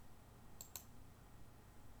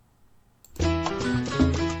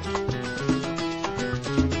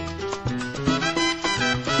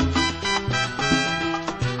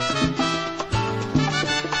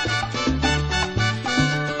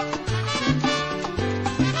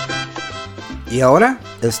Y ahora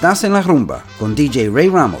estás en la rumba con DJ Ray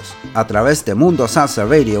Ramos a través de Mundo Salsa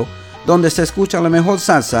Radio, donde se escucha la mejor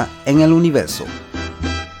salsa en el universo.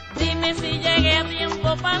 Dime si llegué a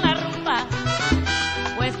tiempo para la rumba,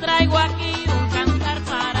 pues traigo aquí un cantar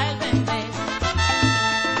para el bebé.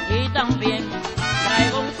 Y también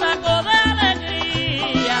traigo un saco de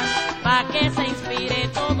alegría, para que se inspire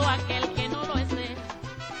todo aquel que no lo esté.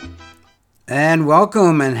 And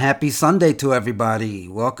welcome and happy Sunday to everybody.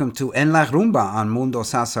 Welcome to En La Rumba on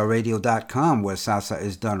MundoSalsaRadio.com, where salsa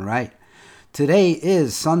is done right. Today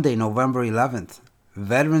is Sunday, November 11th,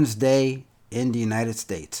 Veterans Day in the United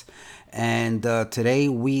States. And today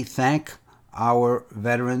we thank our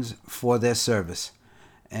veterans for their service.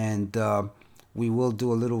 And we will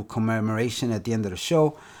do a little commemoration at the end of the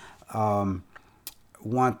show. I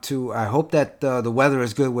hope that the weather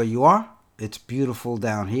is good where you are. It's beautiful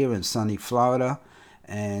down here in sunny Florida,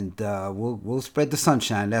 and we'll spread the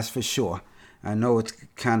sunshine, that's for sure. I know it's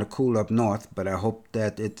kind of cool up north, but I hope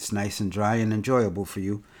that it's nice and dry and enjoyable for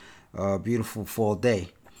you. Beautiful fall day.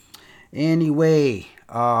 Anyway,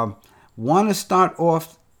 want to start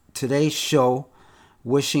off today's show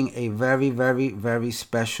wishing a very, very, very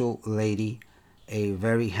special lady a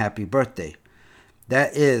very happy birthday.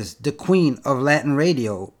 That is the queen of Latin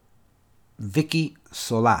radio, Vicky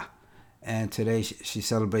Solá. And today she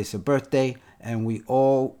celebrates her birthday, and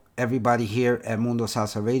everybody here at Mundo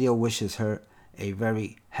Salsa Radio wishes her a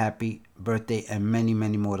very happy birthday and many,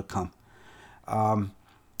 many more to come.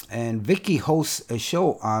 And Vicky hosts a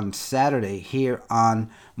show on Saturday here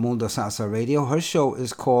on Mundo Salsa Radio. Her show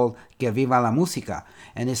is called Que Viva la Música,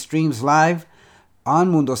 and it streams live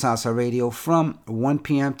on Mundo Salsa Radio from 1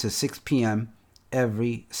 p.m. to 6 p.m.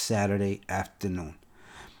 every Saturday afternoon.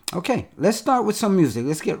 Okay, let's start with some music.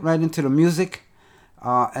 Let's get right into the music,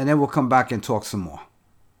 and then we'll come back and talk some more.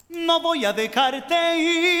 No voy a dejarte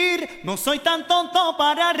ir, no soy tan tonto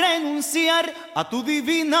para renunciar a tu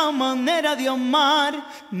divina manera de amar.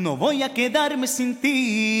 No voy a quedarme sin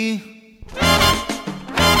ti.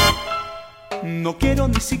 No quiero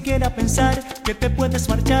ni siquiera pensar que te puedes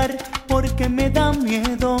marchar, porque me da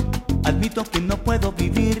miedo. Admito que no puedo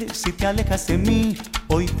vivir si te alejas de mí,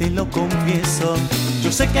 hoy te lo confieso.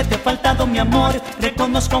 Yo sé que te ha faltado mi amor,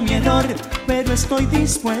 reconozco mi error, pero estoy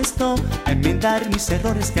dispuesto a enmendar mis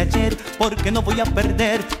errores de ayer, porque no voy a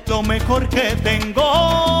perder lo mejor que tengo.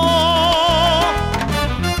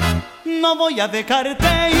 No voy a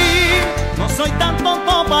dejarte ir, no soy tan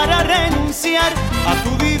tonto para renunciar a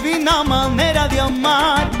tu divina manera de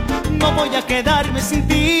amar. No voy a quedarme sin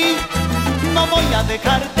ti, no voy a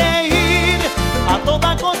dejarte ir. A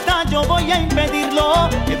toda costa yo voy a impedirlo.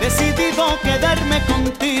 He decidido quedarme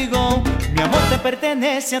contigo. Mi amor te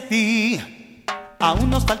pertenece a ti. Aún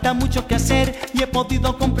nos falta mucho que hacer y he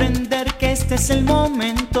podido comprender que este es el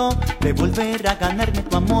momento de volver a ganarme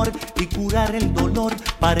tu amor y curar el dolor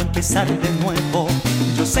para empezar de nuevo.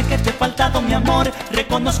 Yo sé que te he faltado mi amor,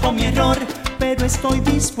 reconozco mi error, pero estoy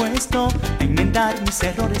dispuesto a enmendar mis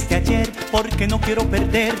errores de ayer, porque no quiero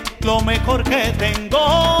perder lo mejor que tengo.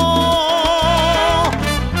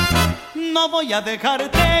 No voy a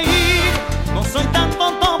dejarte ir, no soy tan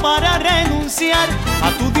tonto para renunciar a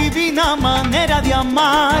tu divina manera de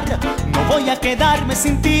amar. No voy a quedarme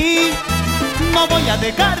sin ti, no voy a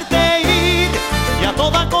dejarte ir, y a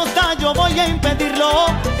toda costa yo voy a impedirlo.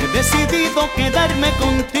 He decidido quedarme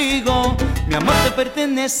contigo, mi amor te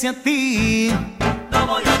pertenece a ti. No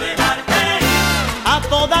voy a dejarte ir, a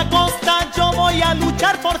toda costa yo voy a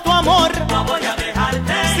luchar por tu amor. No voy a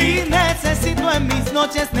dejarte ir, si necesito en mis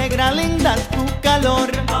noches negras lindas tu calor.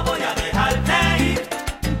 No voy a dejarte ir,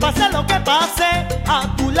 pase lo que pase,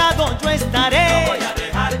 a tu lado yo estaré. No voy a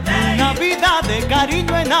dejarte ir, una vida de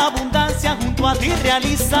cariño en abundancia junto a ti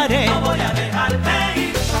realizaré. No voy a dejarte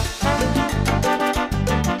ir.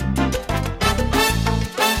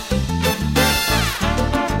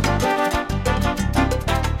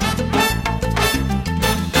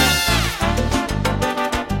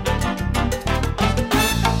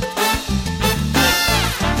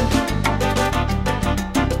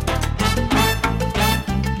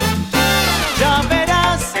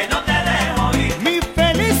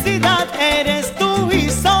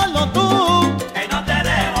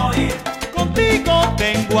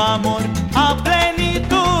 Amor a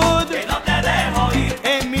plenitud, que no te dejo ir.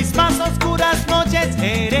 En mis más oscuras noches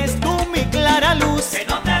eres tú mi clara luz, que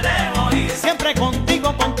no te dejo ir. Siempre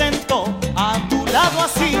contigo contento, a tu lado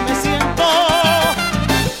así me siento.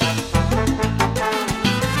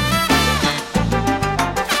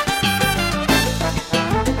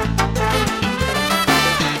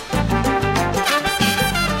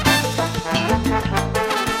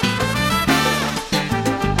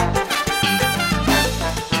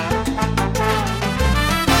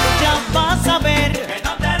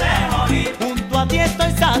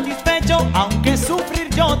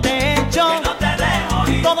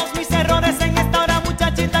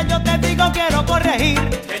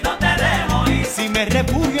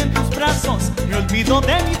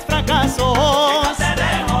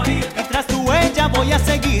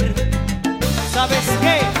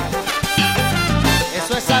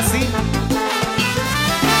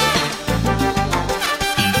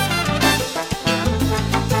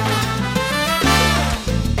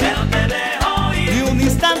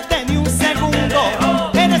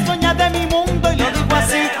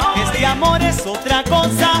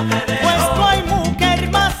 pues no hay mujer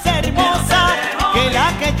más hermosa que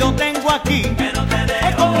la que yo tengo aquí.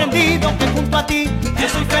 He comprendido que junto a ti yo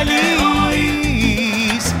soy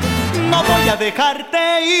feliz. No voy a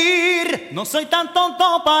dejarte ir, no soy tan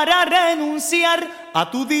tonto para renunciar a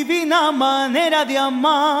tu divina manera de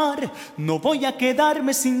amar. No voy a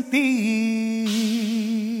quedarme sin ti.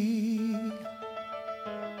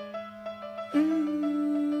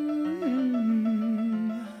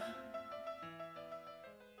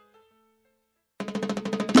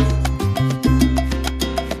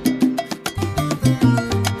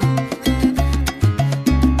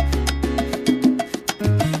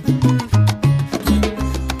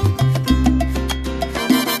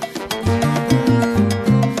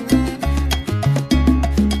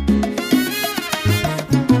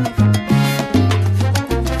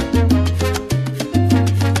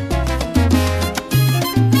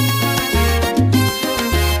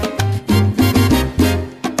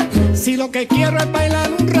 Si lo que quiero es bailar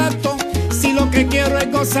un rato, si lo que quiero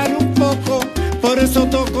es gozar un poco, por eso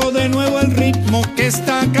toco de nuevo el ritmo que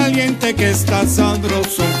está caliente, que está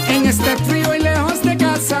sabroso. En este frío y lejos de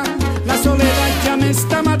casa, la soledad ya me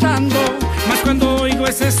está matando, más cuando oigo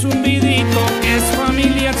ese zumbidito que es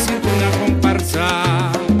familiar, siento una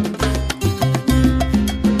comparsa.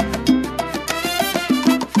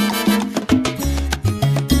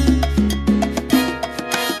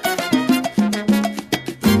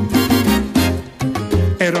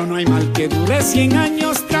 Pero no hay mal que dure 100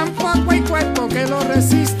 años, tampoco hay cuerpo que lo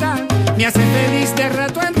resista. Me hace feliz de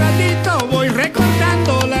rato en ratito, voy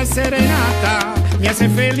recordando la serenata. Me hace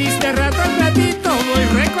feliz de rato en ratito, voy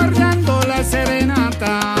recordando la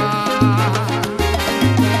serenata.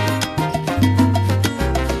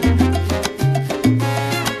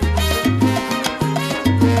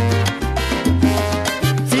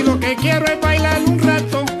 Si lo que quiero es bailar un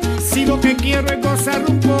rato, si lo que quiero es gozar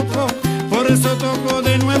un poco, por eso toco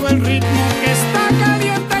de nuevo el ritmo que está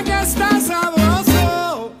caliente, que está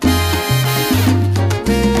sabroso.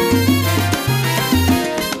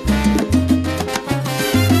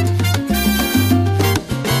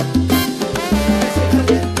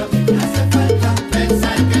 Me hace falta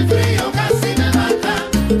pensar que el frío casi me mata.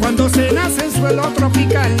 Cuando se nace en suelo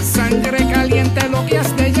tropical, sangre caliente lo que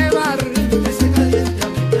has de llevar. Ese caliente a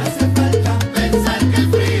mí me hace falta pensar que el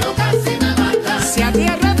frío casi me mata. Si a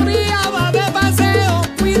tierra fría va de paseo,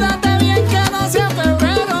 cuídate bien que no sea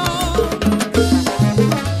febrero.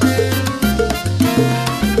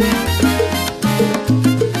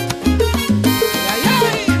 Ay,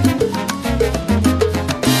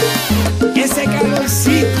 ay. Ese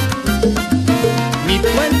calorcito, mi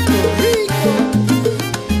Puerto Rico.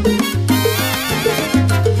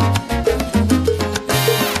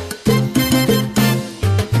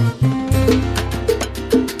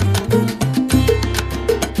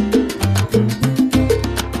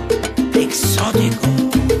 Exótico.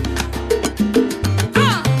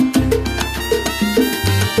 ¡Ah!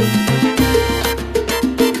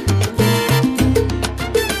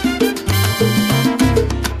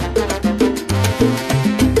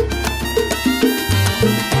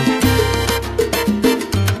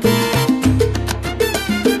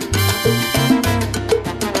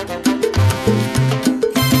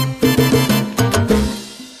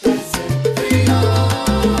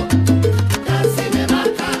 Casi me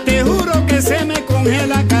mata. Te juro que se me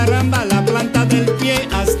congela, caramba, la planta del pie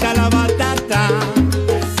hasta la batata.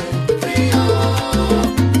 Frío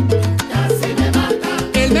casi me mata.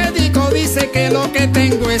 El médico dice que lo que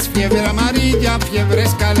tengo es fiebre amarilla, fiebre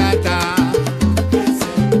escarlata.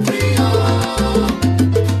 Frío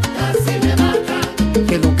casi me mata.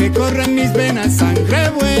 Que lo que corre en mis venas es sangre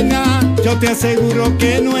buena, yo te aseguro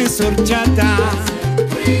que no es horchata.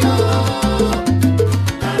 Frío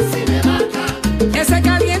casi me mata. Ese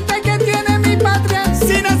caliente que tiene mi patria,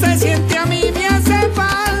 si no se siente a mí me hace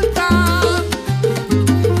falta.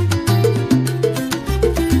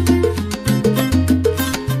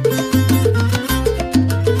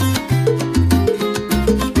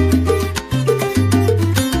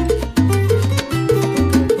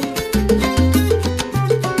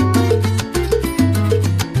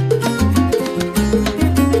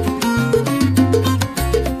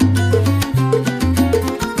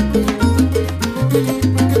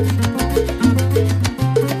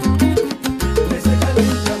 Ese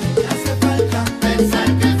caliente a mí me hace falta pensar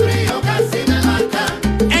que el frío casi me mata.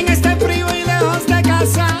 En este frío y lejos de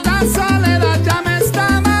casa, la soledad ya me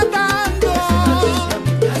está matando.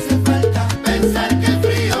 Me hace falta pensar que el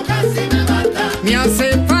frío casi me mata. Me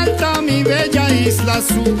hace falta mi bella isla,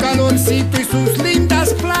 su calorcito y sus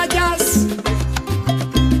lindas playas.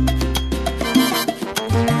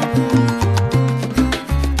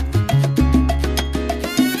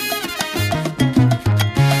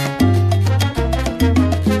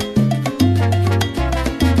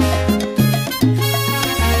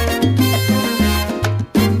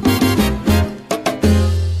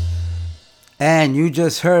 And you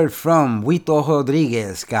just heard from Huito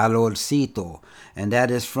Rodriguez, Calorcito, and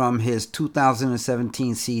that is from his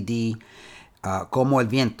 2017 CD, Como el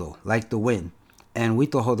Viento, Like the Wind. And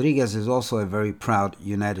Huito Rodriguez is also a very proud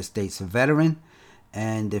United States veteran.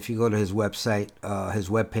 And if you go to his website, his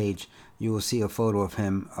webpage, you will see a photo of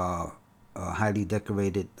him, a highly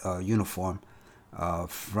decorated uniform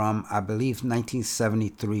from, I believe,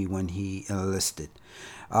 1973 when he enlisted.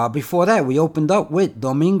 Before that, we opened up with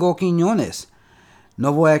Domingo Quiñones,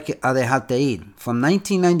 No Voy a Dejarte Ir. From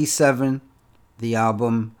 1997, the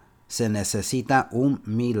album Se Necesita un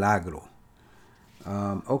Milagro.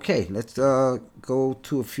 Okay, let's go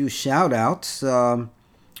to a few shout-outs.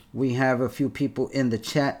 We have a few people in the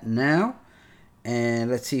chat now. And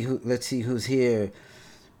let's see who's here.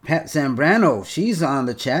 Pat Zambrano, she's on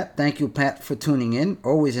the chat. Thank you, Pat, for tuning in.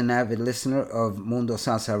 Always an avid listener of Mundo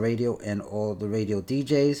Salsa Radio and all the radio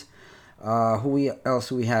DJs. Who else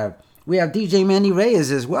do we have? We have DJ Manny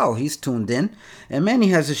Reyes as well. He's tuned in. And Manny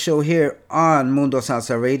has a show here on Mundo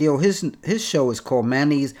Salsa Radio. His show is called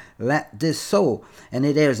Manny's Let This Soul. And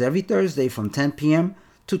it airs every Thursday from 10 p.m.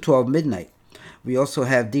 to 12 midnight. We also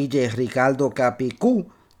have DJ Ricardo Capicu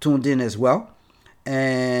tuned in as well.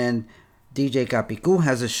 And DJ Capicu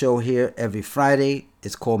has a show here every Friday.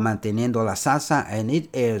 It's called Manteniendo la Salsa, and it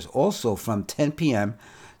airs also from 10 p.m.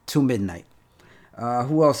 to midnight.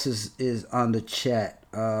 Who else is on the chat?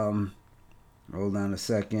 Hold on a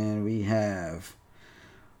second. We have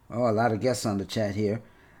a lot of guests on the chat here.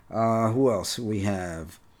 Who else we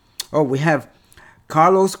have? We have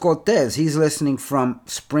Carlos Cortez. He's listening from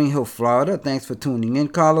Spring Hill, Florida. Thanks for tuning in,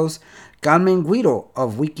 Carlos. Carmen Guido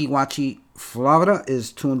of Wikiwachi, Florida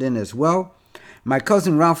is tuned in as well. My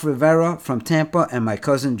cousin Ralph Rivera from Tampa and my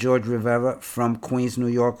cousin George Rivera from Queens, New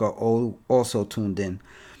York are also tuned in.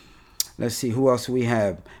 Let's see who else we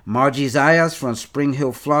have. Margie Zayas from Spring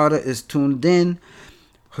Hill, Florida is tuned in.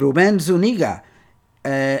 Ruben Zuniga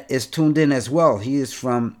is tuned in as well. He is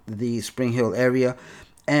from the Spring Hill area.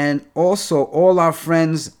 And also all our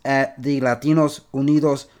friends at the Latinos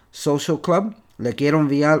Unidos Social Club. Le quiero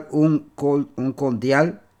enviar un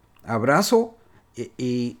cordial abrazo,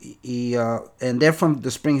 and they're from the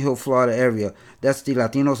Spring Hill, Florida area. That's the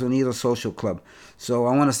Latinos Unidos Social Club. So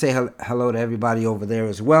I want to say hello to everybody over there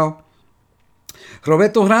as well.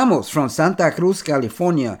 Roberto Ramos from Santa Cruz,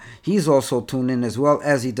 California. He's also tuned in as well,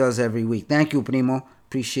 as he does every week. Thank you, Primo.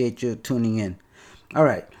 Appreciate you tuning in. All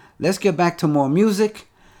right, let's get back to more music.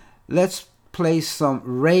 Let's play some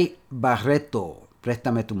Ray Barreto,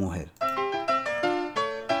 Préstame tu mujer.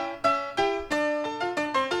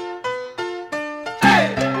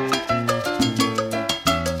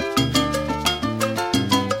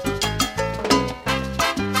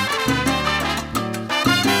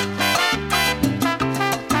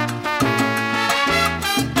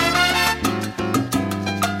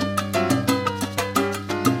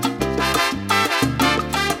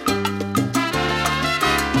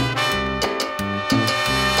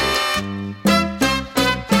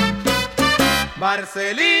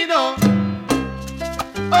 Marcelino,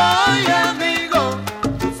 oye amigo,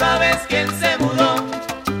 tú sabes quién se mudó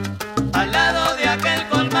al lado de aquel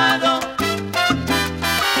colmado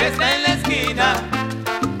que está en la esquina.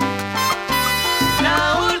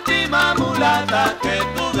 La última mulata que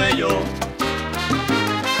tuve yo,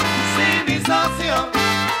 sí mi socio,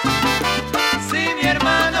 sí mi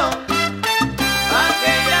hermano,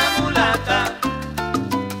 aquella mulata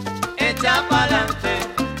echa pa'lante.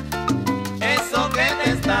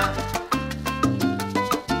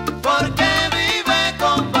 Porque vive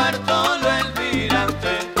con Bartolo el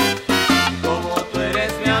Mirante. Como tú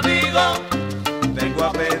eres mi amigo, vengo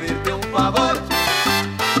a pedirte un favor.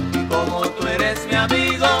 Y como tú eres mi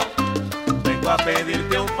amigo, vengo a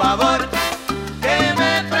pedirte un favor. Que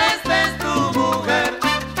me prestes tu mujer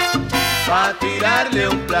pa' tirarle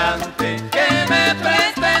un plante. Que me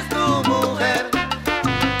prestes tu mujer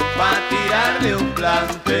pa' tirarle un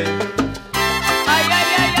plante.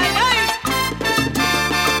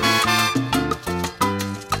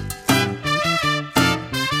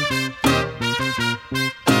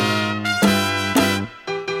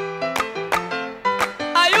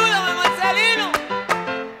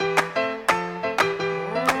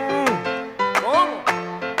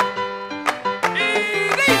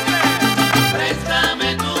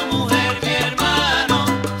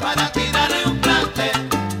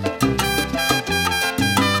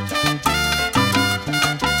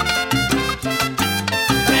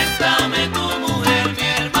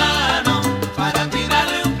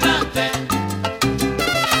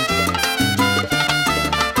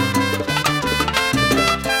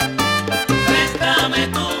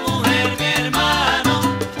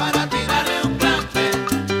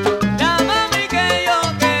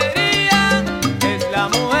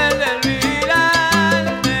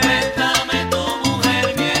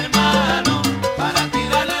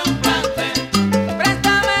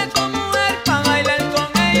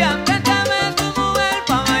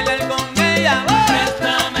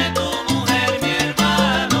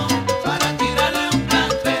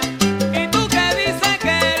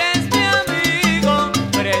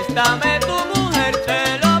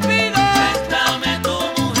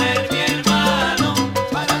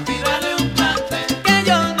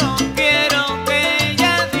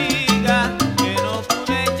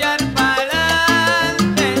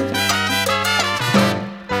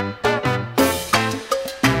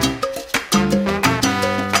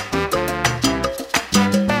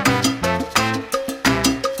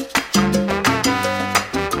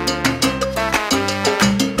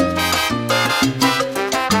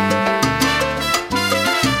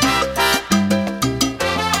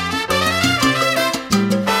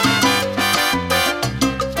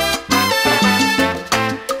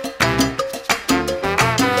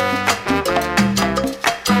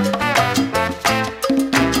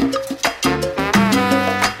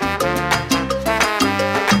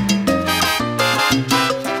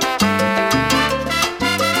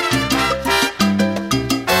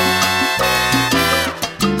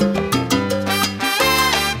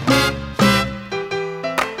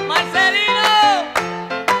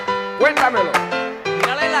 Cuéntamelo.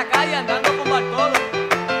 Mírala en la calle andando con Bartolo.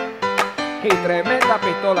 Y tremenda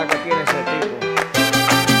pistola que tiene ese tipo.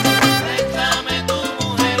 Préstame tu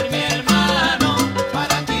mujer, mi hermano,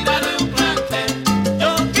 para tirarle un plante.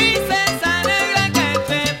 Yo quise esa negra que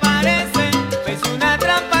te parece, es una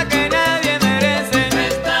trampa que nadie merece.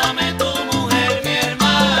 Préstame tu mujer, mi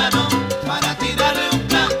hermano, para tirarle un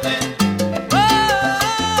plante.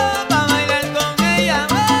 Oh, pa' bailar con ella,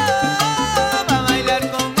 oh, pa' bailar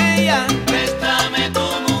con ella. Préstame tu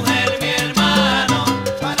mujer, mi hermano,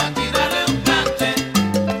 para tirarle un plante.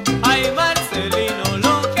 Ay, Marcelino,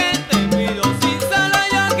 lo que te pido, si solo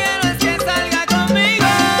yo quiero es que salga conmigo.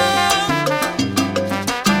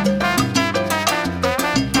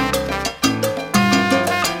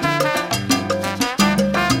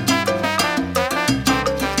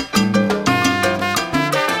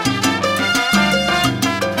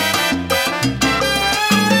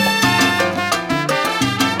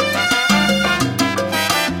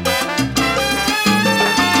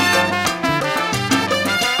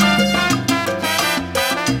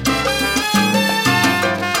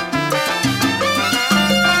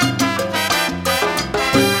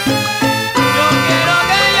 Yo quiero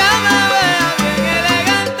que ella me vea bien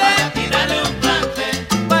elegante, Para tirarle un plante.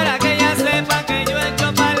 para que ella sepa que yo echo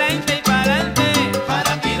pa'lante y pa'lante.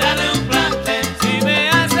 Para tirarle un plante. Si me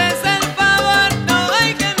haces el favor, no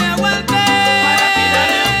hay que me aguante. Para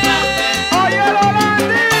tirarle un plante. ¡Oye,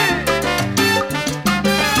 Rolandi!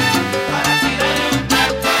 Para tirarle un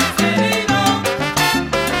plante. Marcelino,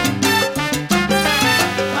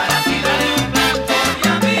 Para tirarle un plante. mi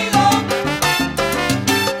amigo,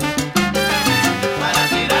 Para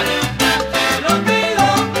tirarle un plante. lo pido.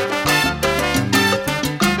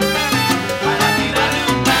 Para tirarle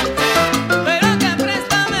un plante. Pero que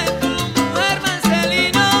préstame tu mujer,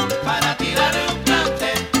 Marcelino. Para tirarle un plante.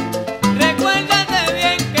 Recuérdate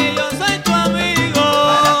bien que yo soy tu amigo.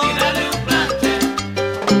 Para tirarle un plante.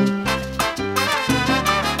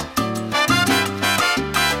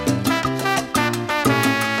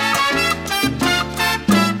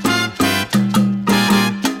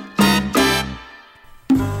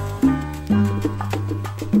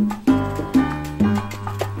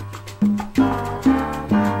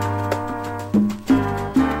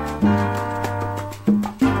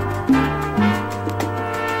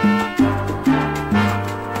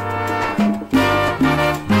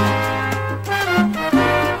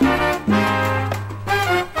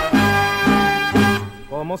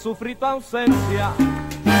 Como sufrí tu ausencia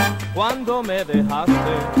cuando me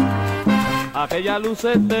dejaste, aquella luz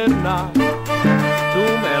eterna tú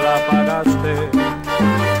me la apagaste.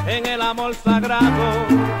 En el amor sagrado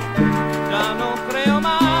ya no creo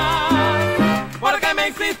más, porque me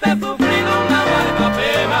hiciste sufrir una amarga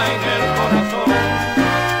pena en el corazón.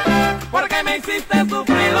 Porque me hiciste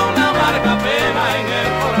sufrir una amarga pena en el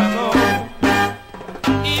corazón.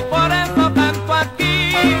 Y por eso canto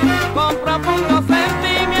aquí con profundo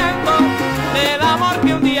sentimiento del amor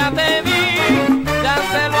que un día te di, ya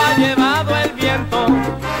se lo ha llevado el viento.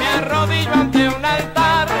 Me arrodillo ante un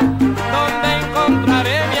altar donde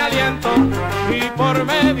encontraré mi aliento, y por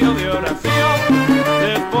medio de oración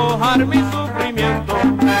despojar mi sufrimiento,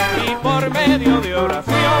 y por medio de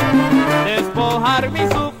oración despojar mi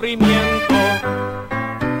sufrimiento.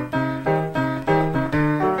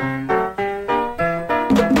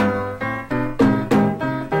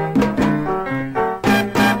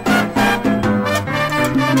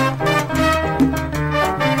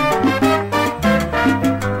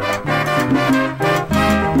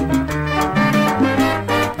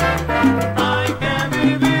 Hay que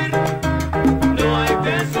vivir, no hay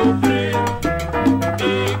que sufrir.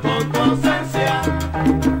 Y con tu ausencia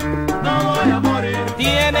no voy a morir.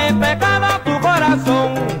 Tiene pecado tu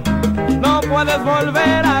corazón, no puedes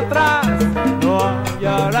volver atrás, no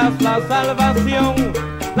hallarás la salvación,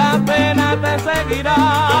 la pena te seguirá.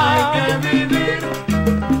 Hay que vivir,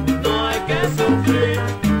 no hay que sufrir.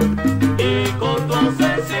 Y con tu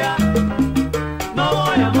ausencia no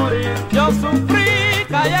voy a morir. Yo sufrí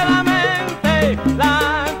calladamente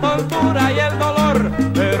la tortura y el dolor,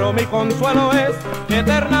 pero mi consuelo es que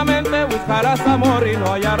eternamente buscarás amor y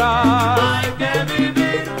no hallarás. Hay que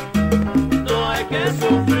vivir, no hay que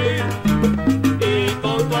sufrir. Y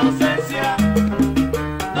con tu ausencia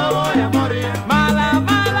no voy a morir. Mala,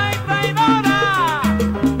 mala y traidora,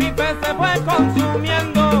 mi fe se fue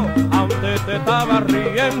consumiendo, aunque te estaba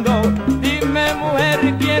riendo. Dime, mujer,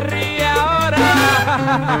 ¿quién ríe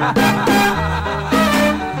ahora?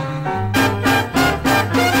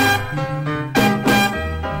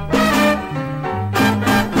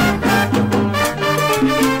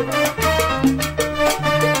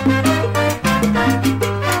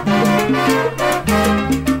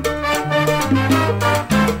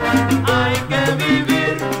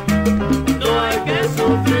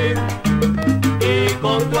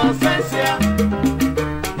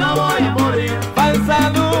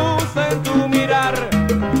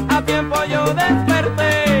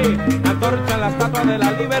 estatua de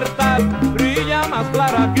la libertad brilla más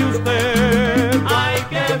clara que usted. Hay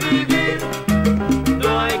que vivir,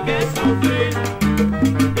 no hay que sufrir,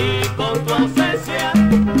 y con tu ausencia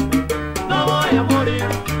no voy a morir.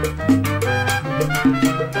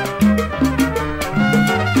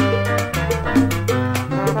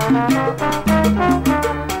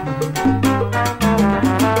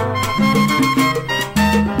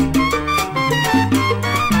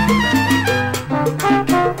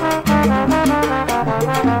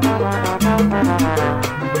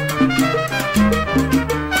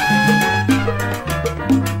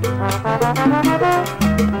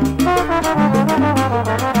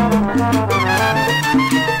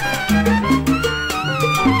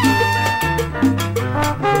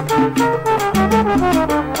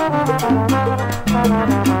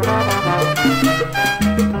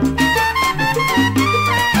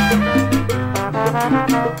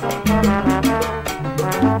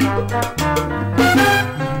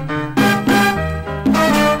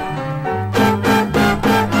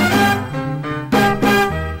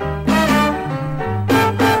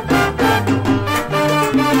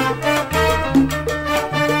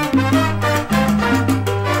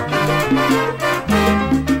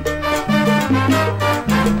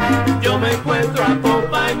 Yo me encuentro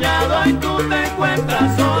acompañado y tú te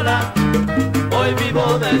encuentras sola. Hoy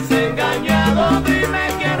vivo desengañado, dime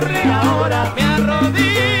quién ríe ahora. Me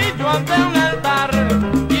arrodillo ante un altar,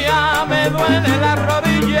 ya me duele la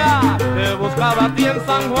rodilla. Te buscaba a ti en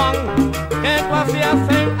San Juan, que tú hacías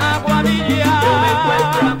en Aguadilla. Yo me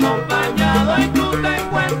encuentro acompañado y tú te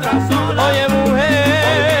encuentras sola. Oye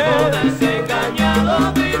mujer, hoy vivo desengañado,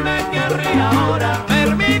 dime quién ríe ahora.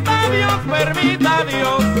 permita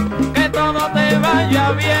Dios, que todo te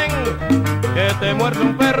vaya bien. Que te muerde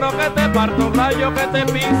un perro, que te parta un rayo, que te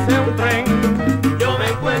pise un tren. Yo me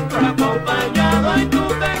encuentro acompañado y tú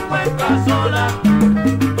te encuentras sola.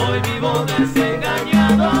 Hoy vivo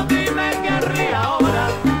desengañado, dime quién ríe ahora.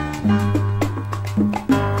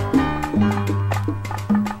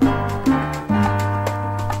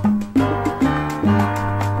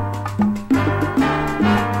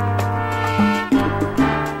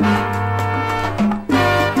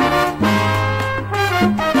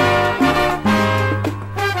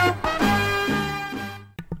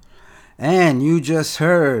 And you just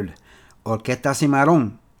heard Orquesta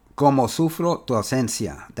Cimarrón, Como Sufro Tu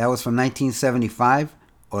Ausencia. That was from 1975,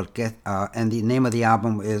 and the name of the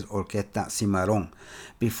album is Orquesta Cimarrón.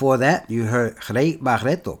 Before that, you heard Rey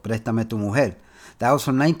Barreto, Préstame Tu Mujer. That was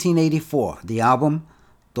from 1984, the album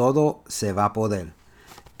Todo Se Va a Poder.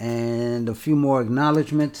 And a few more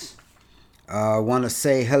acknowledgments. I want to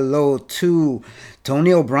say hello to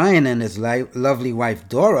Tony O'Brien and his lovely wife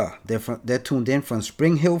Dora. They're tuned in from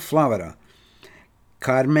Spring Hill, Florida.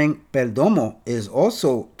 Carmen Perdomo is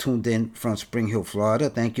also tuned in from Spring Hill, Florida.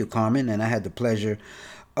 Thank you, Carmen. And I had the pleasure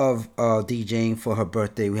of DJing for her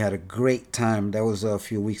birthday. We had a great time. That was a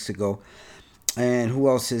few weeks ago. And who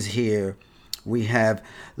else is here? We have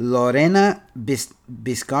Lorena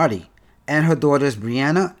Biscardi and her daughters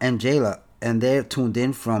Brianna and Jayla. And they're tuned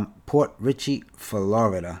in from Port Richey,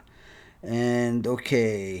 Florida. And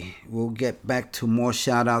okay, we'll get back to more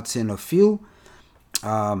shout outs in a few.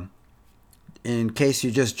 In case you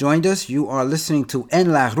just joined us, you are listening to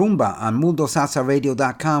En La Rumba on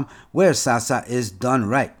MundoSalsaRadio.com, where salsa is done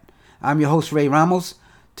right. I'm your host, Ray Ramos.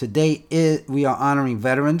 Today we are honoring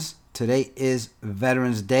veterans. Today is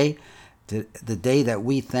Veterans Day, the day that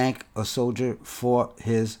we thank a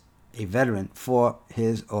veteran for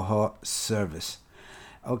his or her service.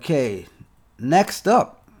 Okay, next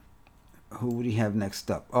up, who do we have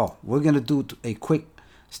next up? Oh, we're going to do a quick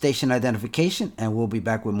station identification, and we'll be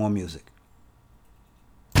back with more music.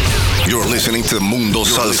 You're listening to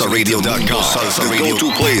MundoSalsaRadio.com, the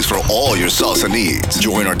go-to place for all your salsa needs.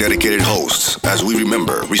 Join our dedicated hosts as we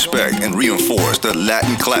remember, respect, and reinforce the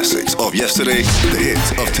Latin classics of yesterday, the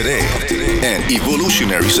hits of today, and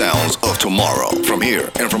evolutionary sounds of tomorrow from here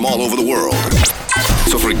and from all over the world.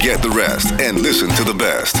 So forget the rest and listen to the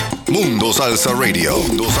best. Mundo Salsa Radio,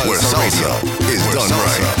 where salsa is done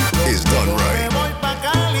right. Is done right.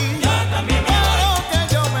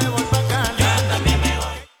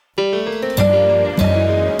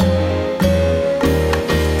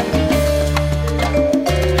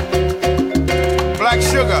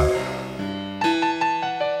 Sugar.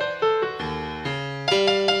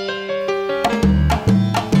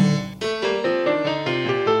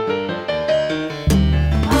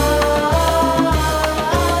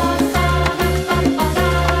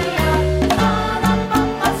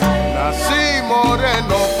 Nací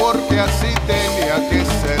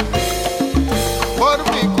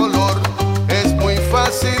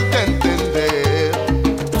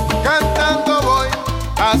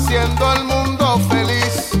haciendo el mundo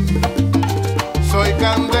feliz. Soy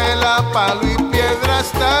candela, palo y piedra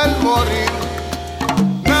hasta el morir.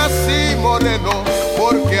 Nací moreno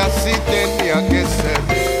porque así tenía que ser.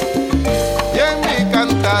 Y en mi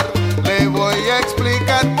cantar le voy a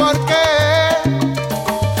explicar por qué.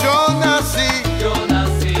 Yo nací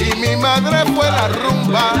y mi madre fue la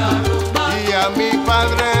rumba. Y a mi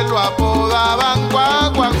padre lo apodaban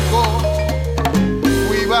guaguancó.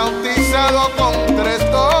 Fui bautizado con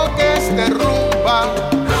 3 toques de rumba,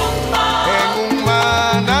 en un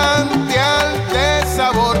manantial de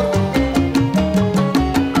sabor.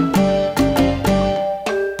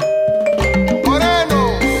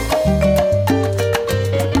 Moreno,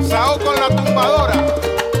 sao con la tumbadora.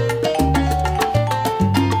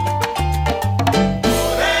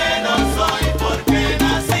 Moreno soy porque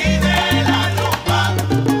nací de la rumba,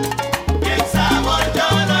 y el sabor yo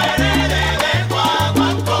lo heredé del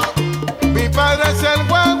guaguancó. Mi padre es el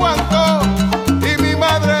guaguancó y mi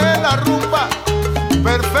madre es la rumba.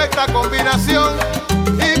 Perfecta combinación,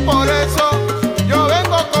 y por eso yo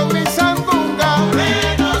vengo con mi sandunga.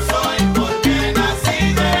 Moreno soy porque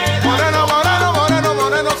nací de la Moreno, moreno, moreno,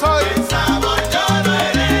 moreno soy. el sabor yo lo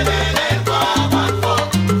heredé del guaguancó.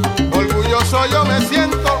 Orgulloso yo me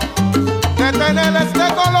siento de tener este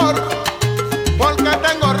color, porque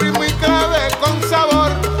tengo ritmo y clave con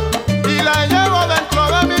sabor, y la llevo dentro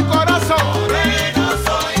de mi corazón. Moreno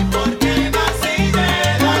soy porque nací de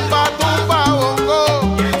la Tumba, tumba, bongo.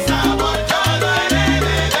 y el sabor yo lo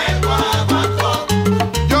heredé del guaguancó.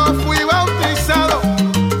 Yo fui bautizado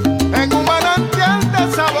en un manantial de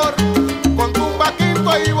sabor, con tumba,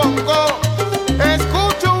 quinto y bongo.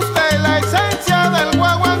 Escuche usted la esencia del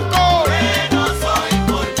guaguancó. Moreno soy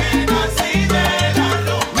porque nací de la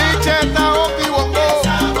rumba, Micheta, opi, bongo.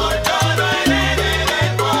 sabor yo lo heredé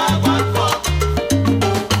del guaguancó.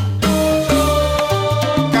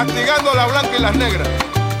 Castigando la blanca y las negras.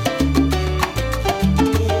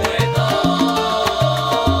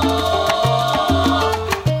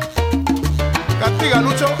 Castiga,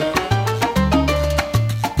 Lucho.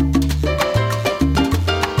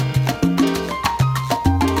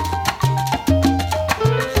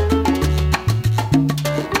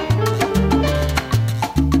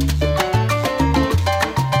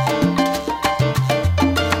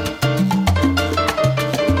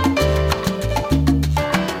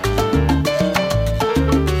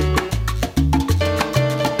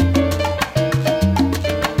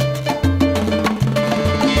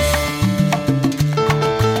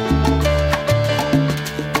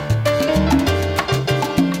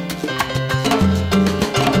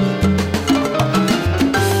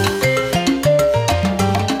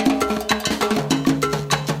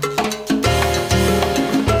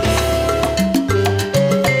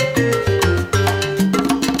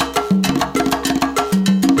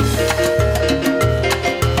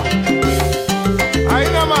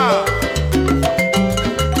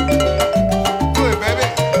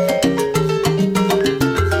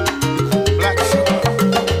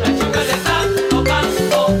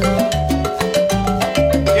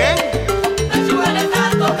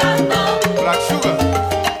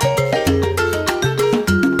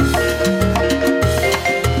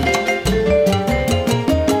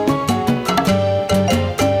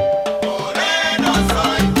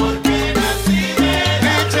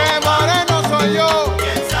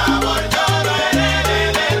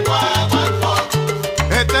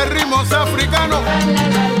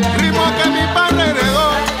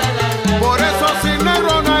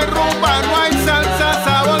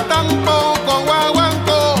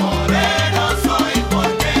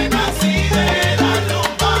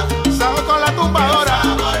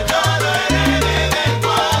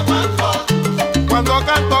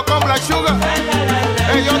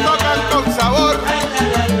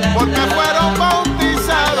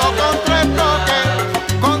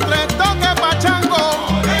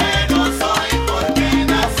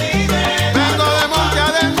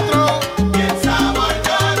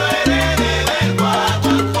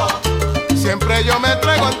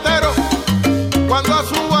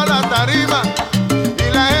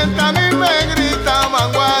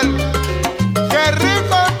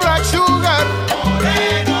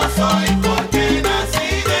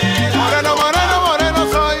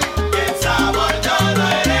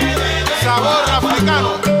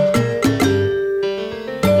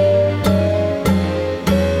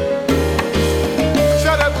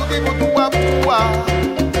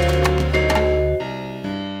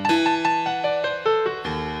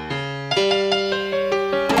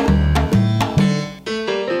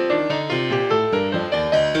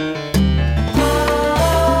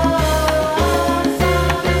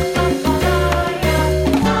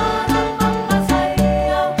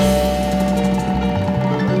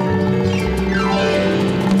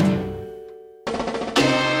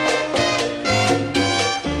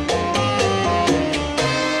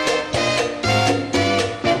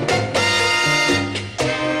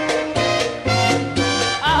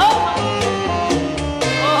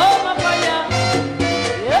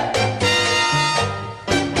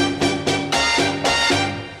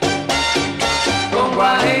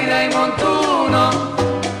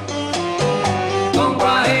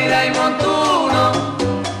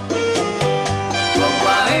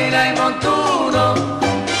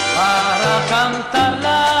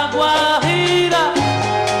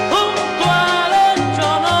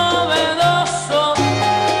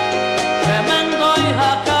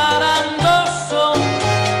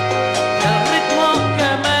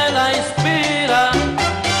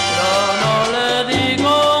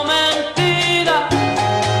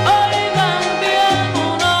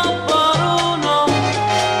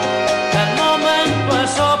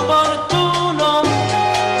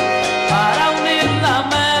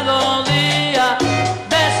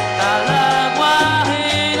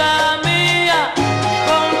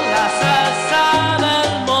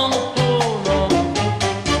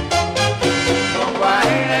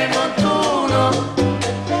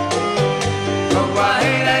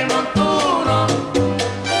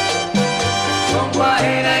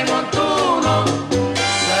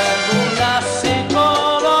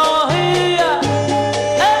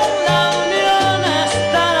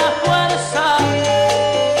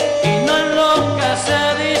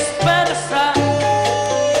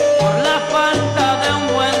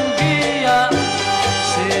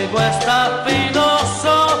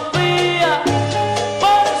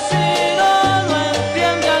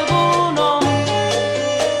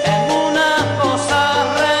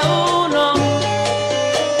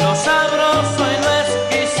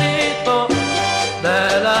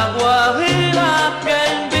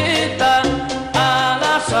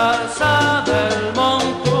 salsa del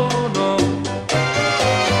montuno,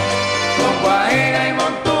 con guajira y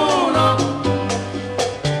montuno,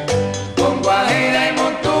 con guajira y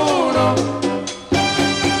montuno.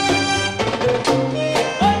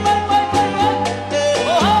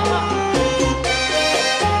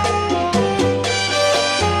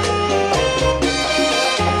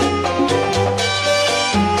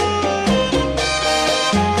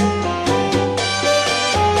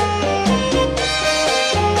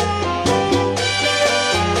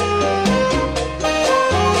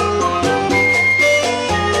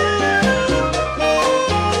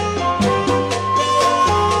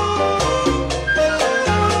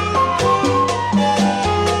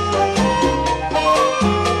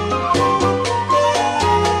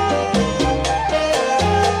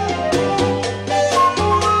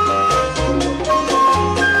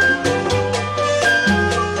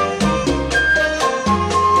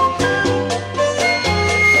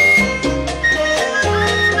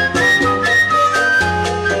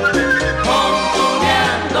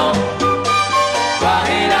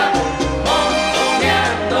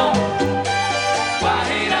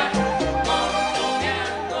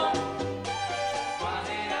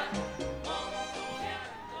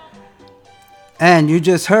 And you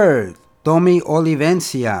just heard Tommy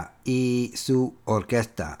Olivencia y su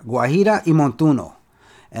orquesta, Guajira y Montuno.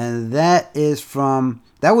 And that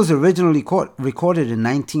was originally recorded in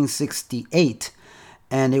 1968,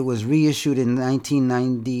 and it was reissued in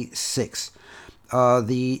 1996.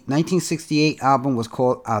 The 1968 album was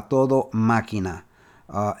called A Todo Máquina,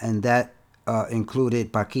 and that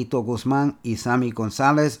included Paquito Guzman y Sammy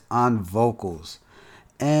Gonzalez on vocals.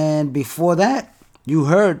 And before that, you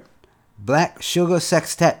heard Black Sugar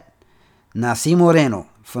Sextet, Nací Moreno,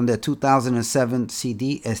 from their 2007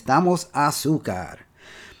 CD, Estamos Azúcar.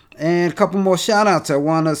 And a couple more shout-outs. I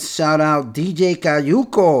want to shout out DJ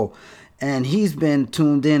Cayuco, and he's been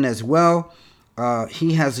tuned in as well.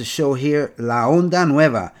 He has a show here, La Onda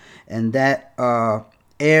Nueva, and that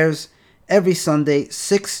airs every Sunday,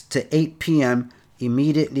 6 to 8 p.m.,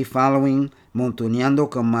 immediately following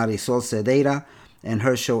Montuneando con Marisol Cedeira, and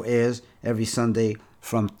her show airs every Sunday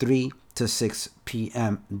from 3 to 6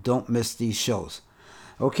 p.m. Don't miss these shows.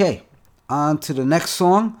 Okay, on to the next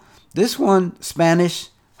song. This one, Spanish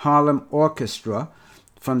Harlem Orchestra,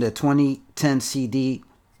 from their 2010 CD,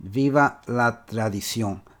 Viva la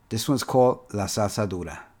Tradición. This one's called La Salsa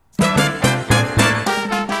Dura.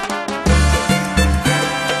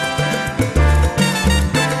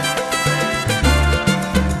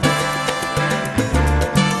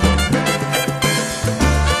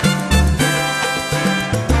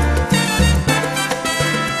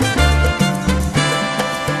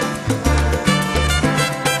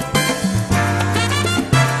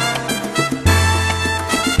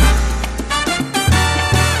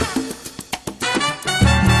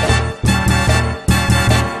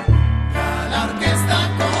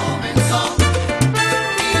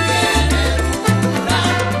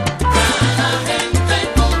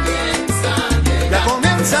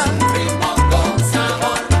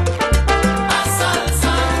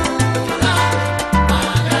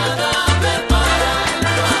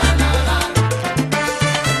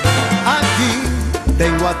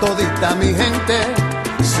 Todita mi gente,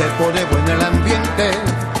 se pone bueno el ambiente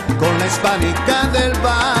con la hispánica del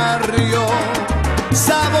barrio.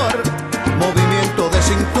 Sabor, movimiento de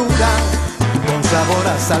cintura, con sabor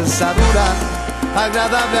a salsa dura,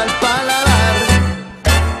 agradable al paladar.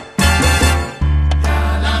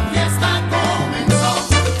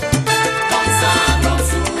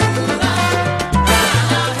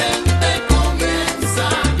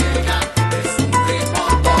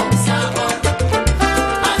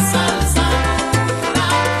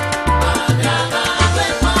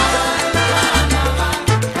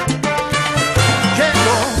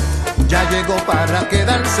 Para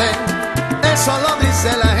quedarse, eso lo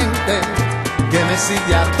dice la gente que me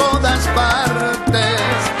sigue a todas partes.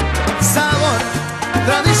 Sabor,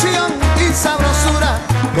 tradición y sabrosura,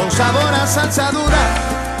 con sabor a salsa dura,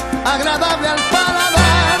 agradable al paladar.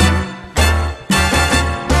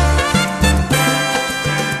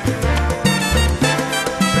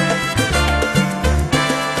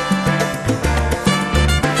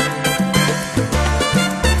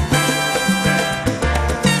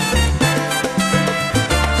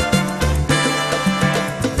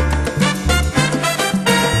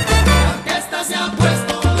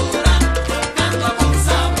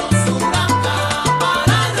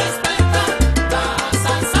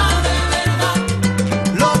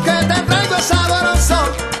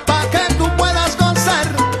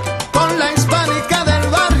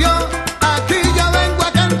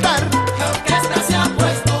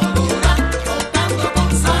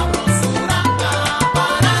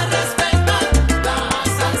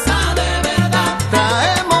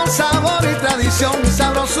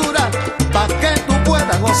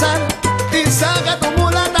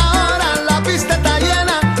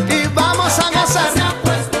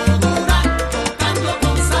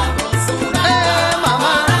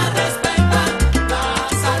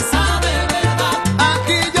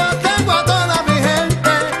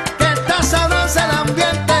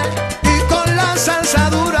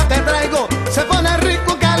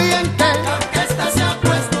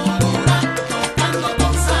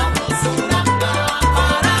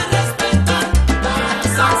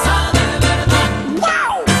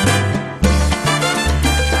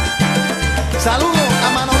 Saludos a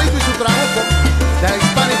Manolito y su trabuco de la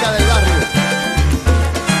Hispánica del barrio.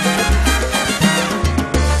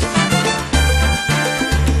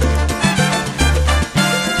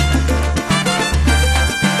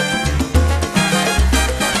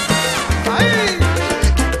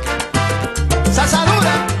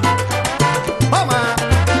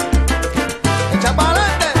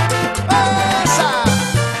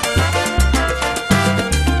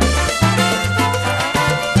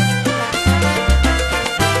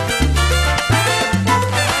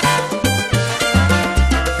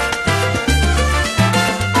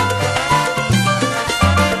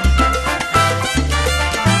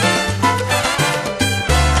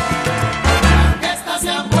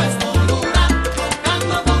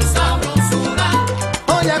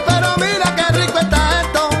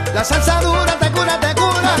 La salsa dura te cura, te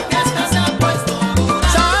cura. Que esta se ha puesto dura.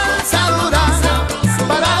 Salsa dura,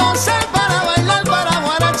 para gozar, para bailar, para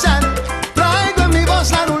guarachar. Traigo en mi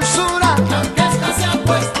voz la dulzura. La orquesta se ha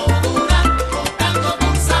puesto dura, tocando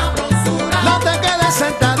con sabrosura. No te quedes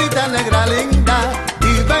sentadita, negra linda,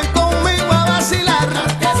 y ven conmigo a vacilar. La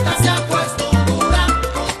orquesta se ha puesto dura,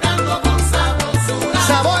 tocando con sabrosura.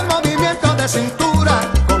 Sabor, movimiento de cintura,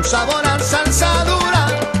 con sabor a salsa dura.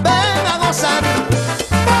 Ven a gozar.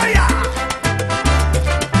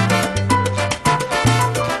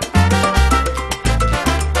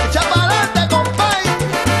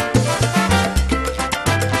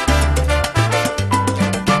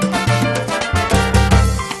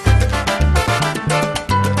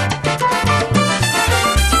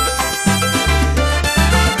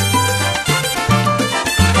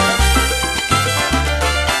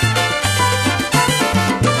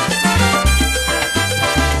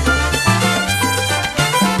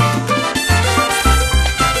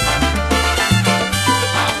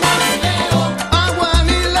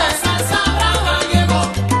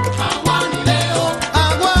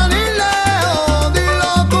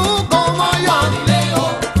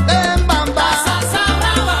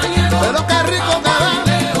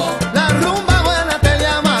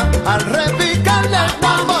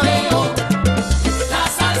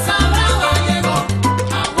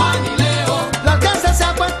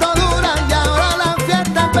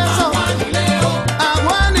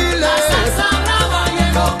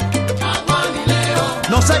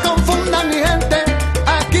 No se confundan mi gente,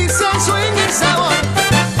 aquí se swing y sabor.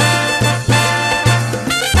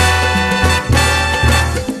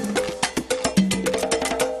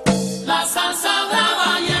 La salsa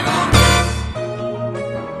brava llegó.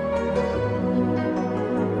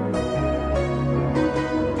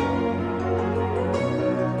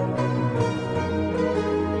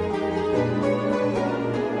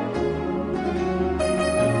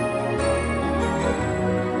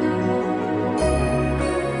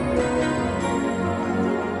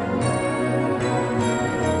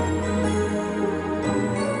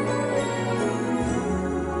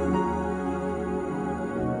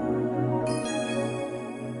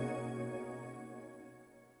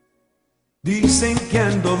 Dicen que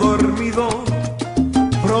ando dormido,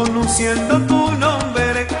 pronunciando tu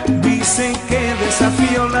nombre. Dicen que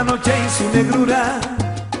desafío la noche y su negrura,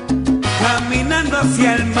 caminando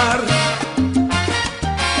hacia el mar.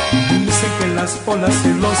 Dicen que las olas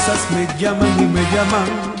celosas me llaman y me llaman,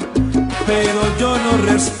 pero yo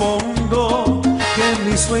no respondo, que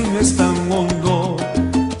mi sueño es tan hondo,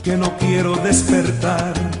 que no quiero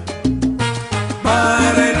despertar.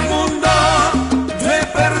 Para el mundo yo he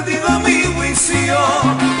perdido mi juicio,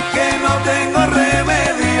 que no tengo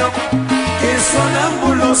remedio, que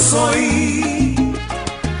sonámbulo soy.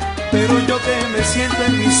 Pero yo que me siento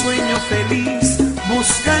en mi sueño feliz,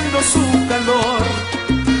 buscando su calor,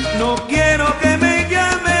 no quiero que me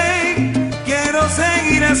llamen, quiero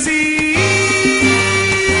seguir así.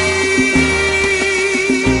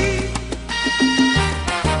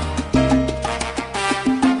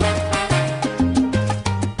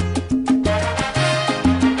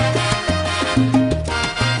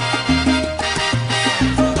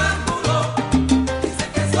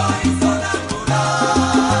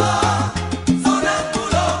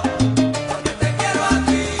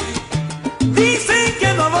 Dicen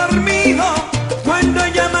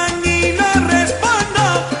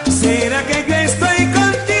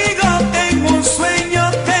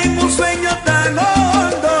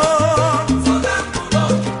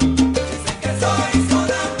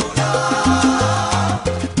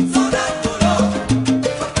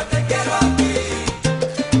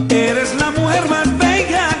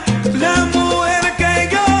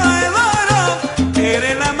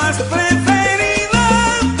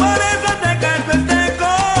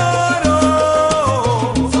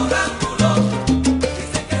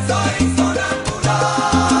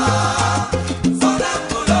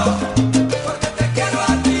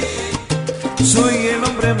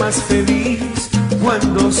más feliz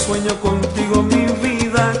cuando sueño contigo, mi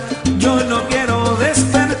vida. Yo no quiero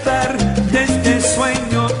despertar de este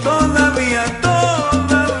sueño todavía,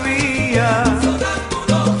 todavía.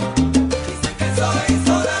 Sonámbulo, dicen que soy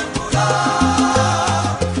sonámbulo.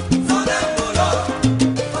 Sonámbulo,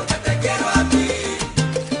 porque te quiero a ti.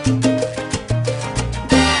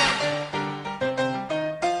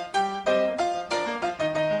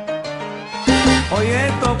 Oye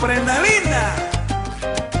esto, prenda linda.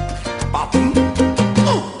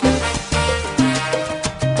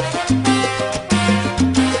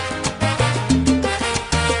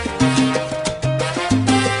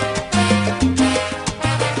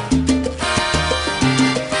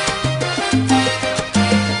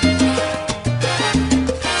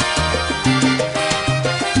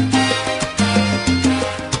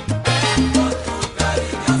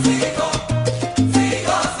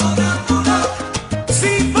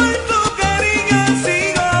 Si por tu cariño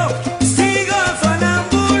sigo, sigo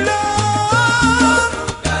sonámbulo.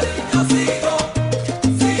 Cariño sigo,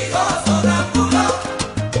 sigo sonámbulo.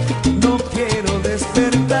 No quiero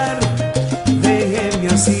despertar, déjeme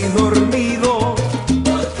así dormido.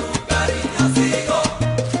 Por tu cariño sigo,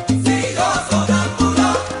 sigo sonámbulo.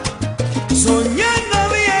 Soñando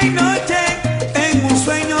día y noche en un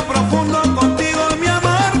sueño profundo contigo, mi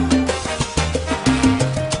amor.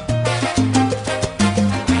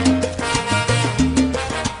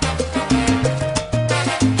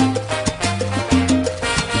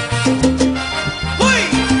 ¡Uy!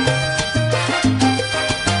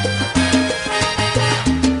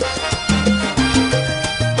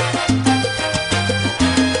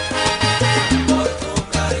 Por tu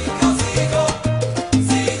cariño sigo,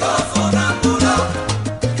 sigo sonámbulo.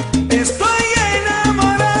 Estoy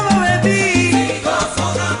enamorado de ti. Sigo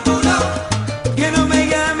sonámbulo. Que no me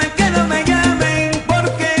llamen,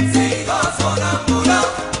 porque Sigo sonámbulo.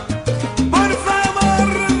 por favor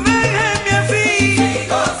déjenme así.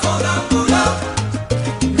 Sigo sonámbulo.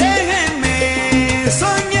 Déjenme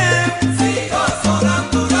soñar. Sigo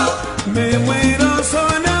sonámbulo. Me muero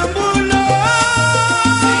sonámbulo.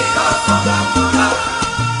 Sigo sonámbulo.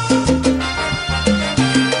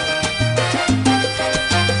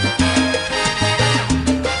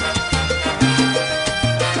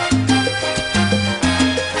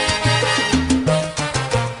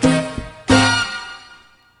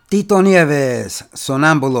 Tito Nieves,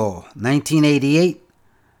 Sonámbulo, 1988,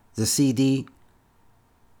 the CD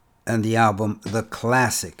and the album, The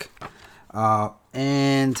Classic.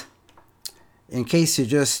 And in case you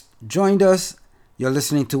just joined us, you're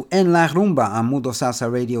listening to En La Rumba on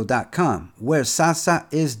MundoSalsaRadio.com, where salsa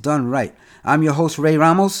is done right. I'm your host, Ray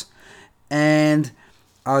Ramos, and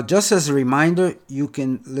just as a reminder, you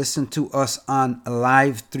can listen to us on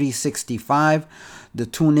Live 365, the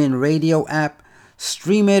TuneIn Radio app,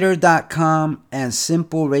 StreamItter.com, and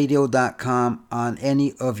SimpleRadio.com on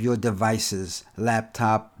any of your devices,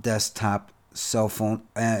 laptop, desktop, cell phone,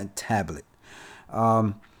 and tablet.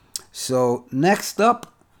 So next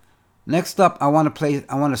up, I want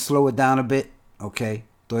to slow it down a bit, okay?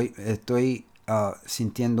 Estoy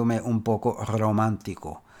sintiéndome un poco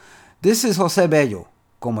romántico. This is José Bello,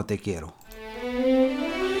 Como Te Quiero.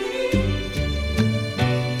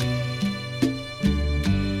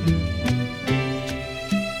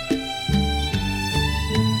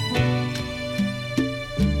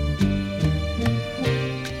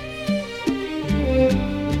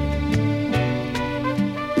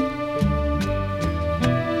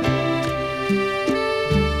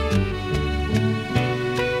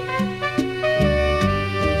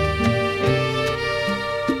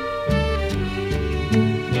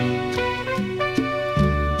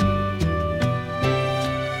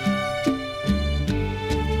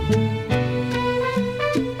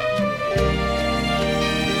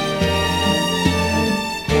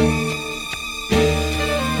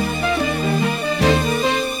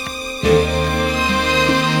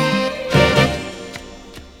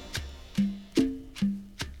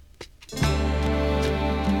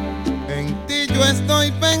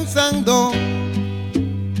 Estoy pensando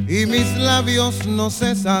y mis labios no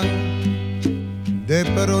cesan de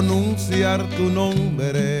pronunciar tu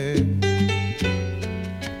nombre.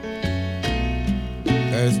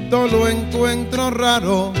 Esto lo encuentro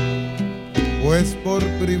raro, pues por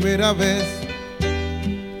primera vez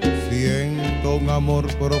siento un amor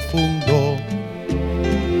profundo.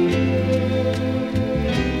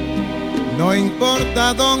 No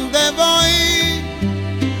importa dónde voy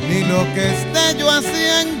ni lo que esté yo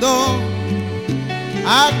haciendo,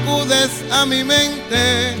 acudes a mi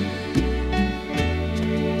mente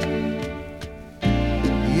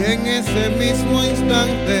y en ese mismo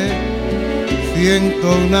instante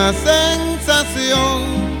Siento una sensación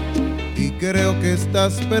y creo que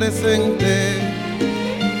estás presente.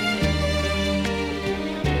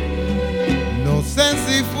 No sé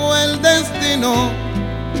si fue el destino,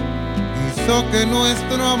 hizo que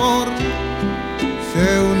nuestro amor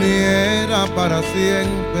se uniera para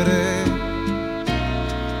siempre.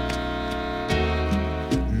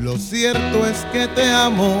 Lo cierto es que te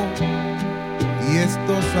amo y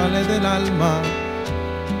esto sale del alma.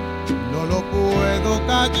 No lo puedo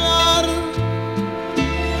callar,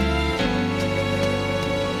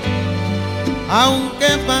 aunque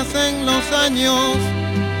pasen los años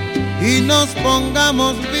y nos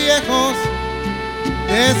pongamos viejos,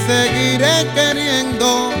 te seguiré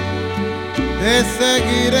queriendo, te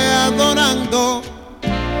seguiré adorando,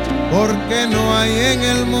 porque no hay en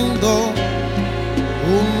el mundo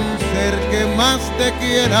un ser que más te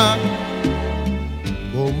quiera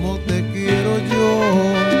como te quiero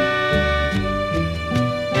yo.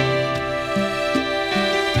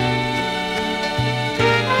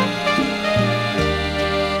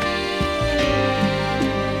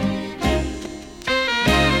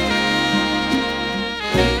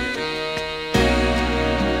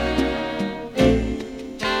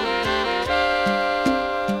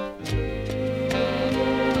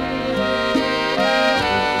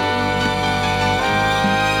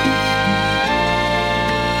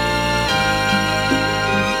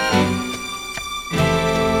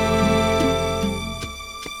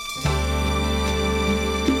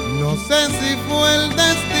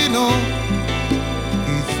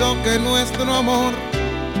 Que nuestro amor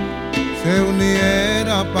se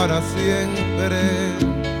uniera para siempre.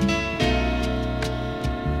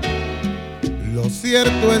 Lo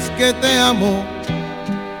cierto es que te amo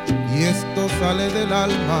y esto sale del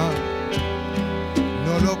alma.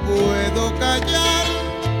 No lo puedo callar,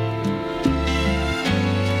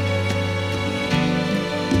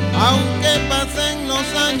 aunque pasen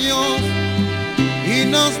los años y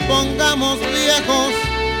nos pongamos viejos.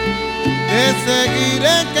 Te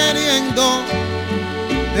seguiré queriendo,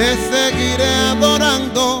 te seguiré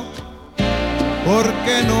adorando,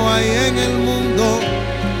 porque no hay en el mundo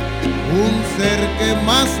un ser que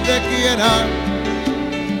más te quiera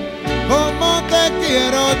como te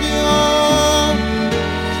quiero yo.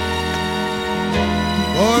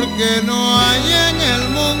 Porque no hay en el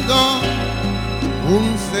mundo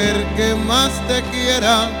un ser que más te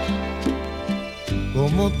quiera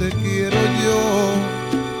como te quiero yo.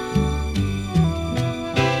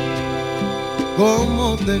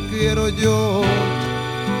 Como te quiero yo.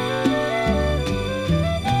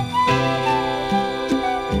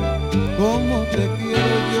 Como te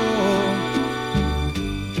quiero yo.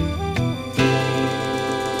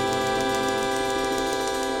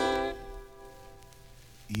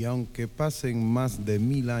 Y aunque pasen más de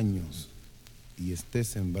 1000 años y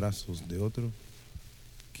estés en brazos de otro,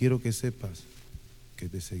 quiero que sepas que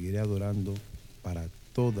te seguiré adorando para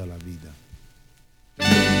toda la vida.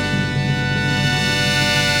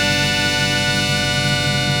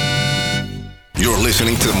 You're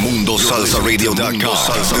listening to MundoSalsaRadio.com,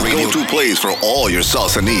 the go-to place for all your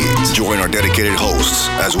salsa needs. Join our dedicated hosts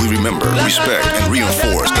as we remember, respect, and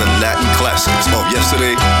reinforce the Latin classics of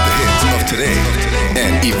yesterday, the hits of today,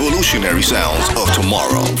 and evolutionary sounds of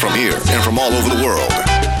tomorrow from here and from all over the world.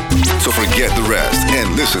 So forget the rest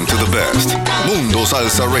and listen to the best. Mundo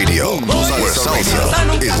Salsa Radio, where salsa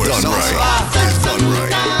is done right. Is done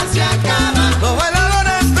right.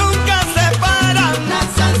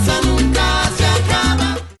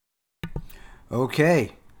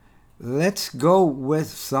 Okay, let's go with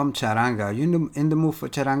some charanga. Are you in the mood for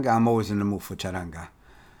charanga? I'm always in the mood for charanga.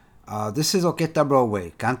 This is Orquesta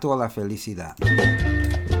Broadway, Canto a la Felicidad.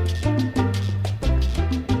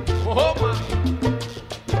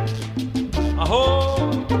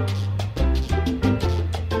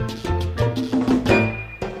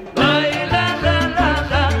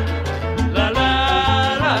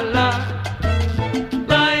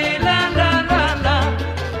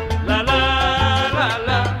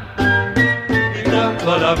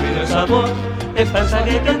 Esta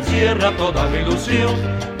mensaje que encierra toda mi ilusión,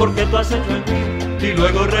 porque tú has hecho en mí y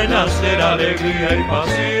luego renacer alegría y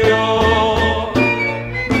pasión.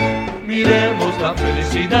 Miremos la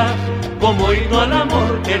felicidad como himno al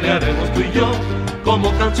amor que le haremos tú y yo,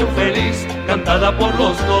 como canción feliz cantada por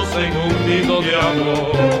los dos en un nido de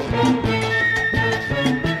amor.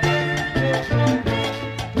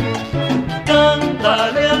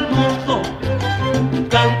 Cántale al mundo,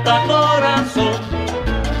 canta corazón,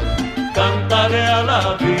 cántale a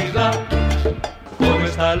la vida con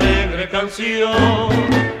esta alegre canción.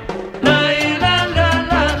 La la la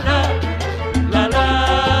la la la la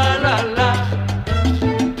la la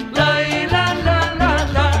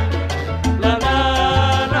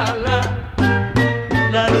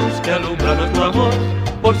que alumbra nuestro amor,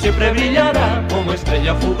 por siempre brillará como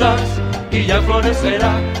estrella fugaz, y ya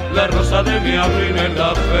florecerá la rosa de mi abril en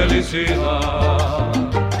la felicidad.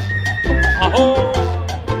 ¡Ajo!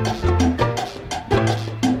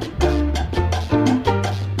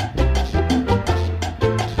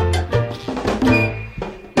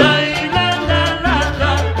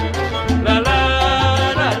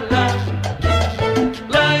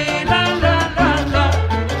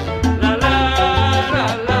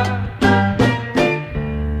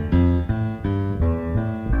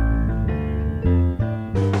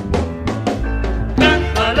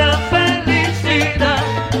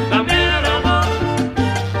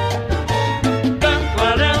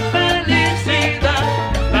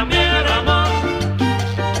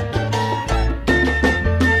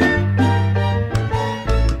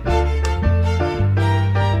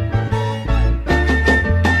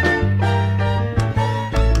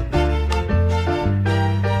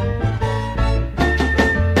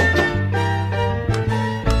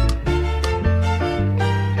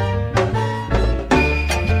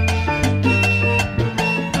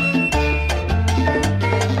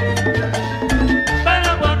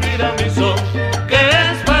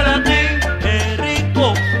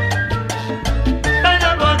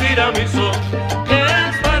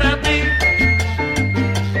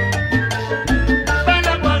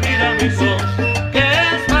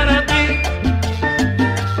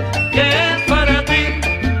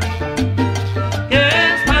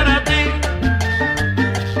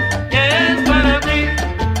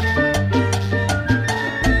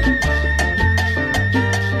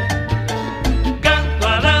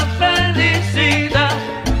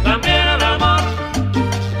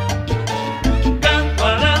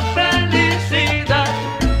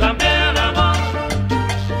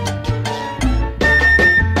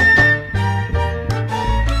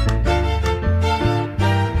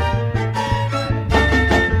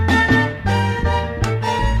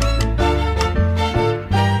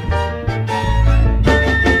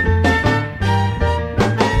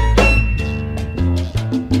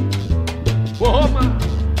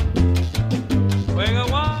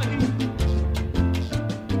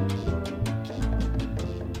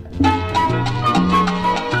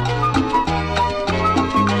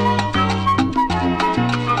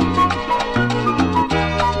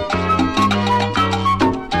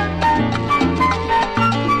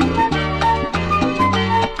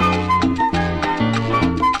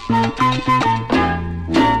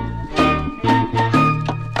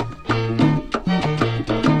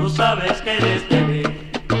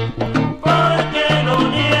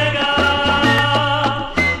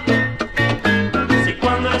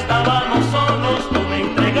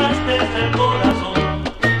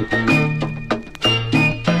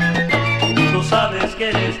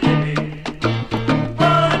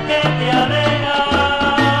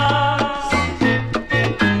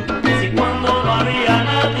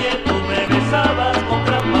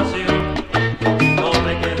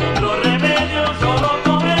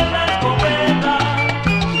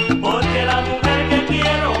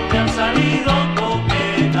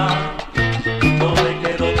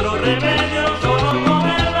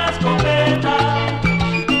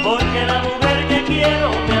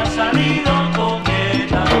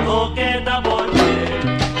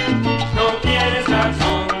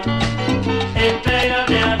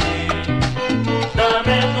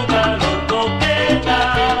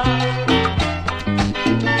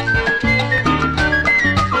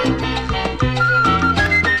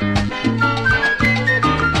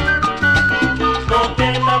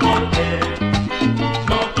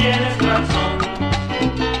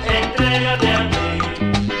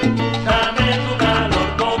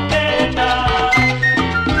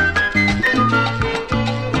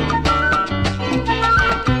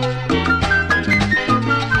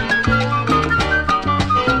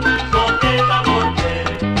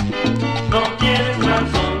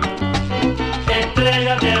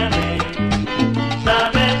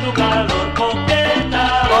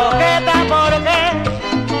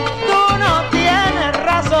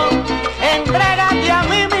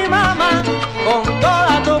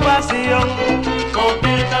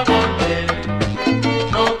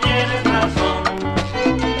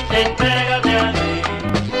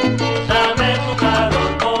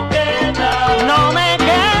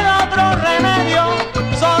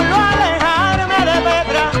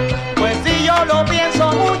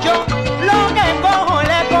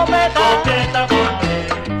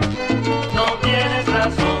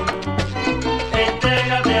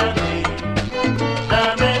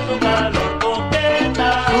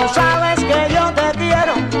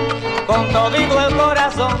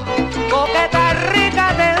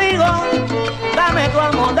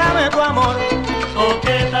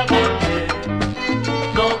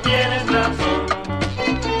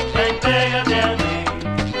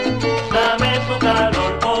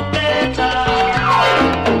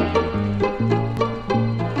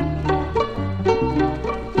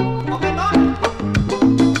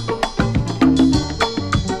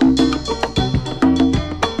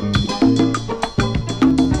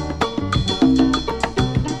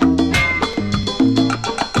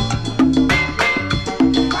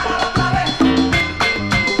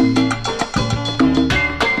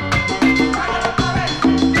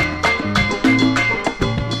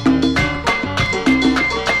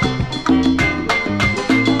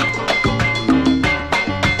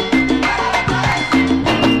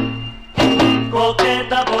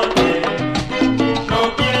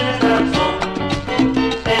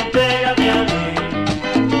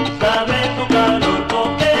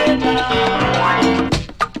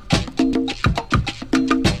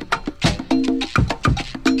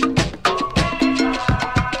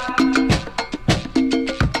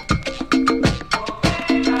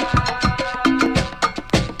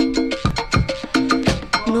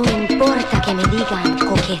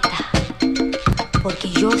 coqueta, porque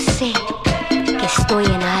yo sé que estoy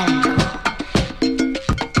en algo.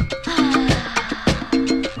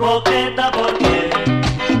 Coqueta, porque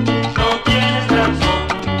no tienes razón.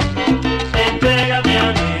 Entrégate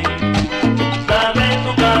a mí, dame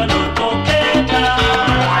tu calor, coqueta.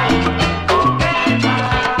 Coqueta,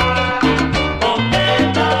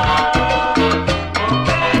 coqueta,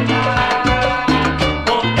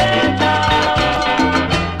 coqueta, coqueta,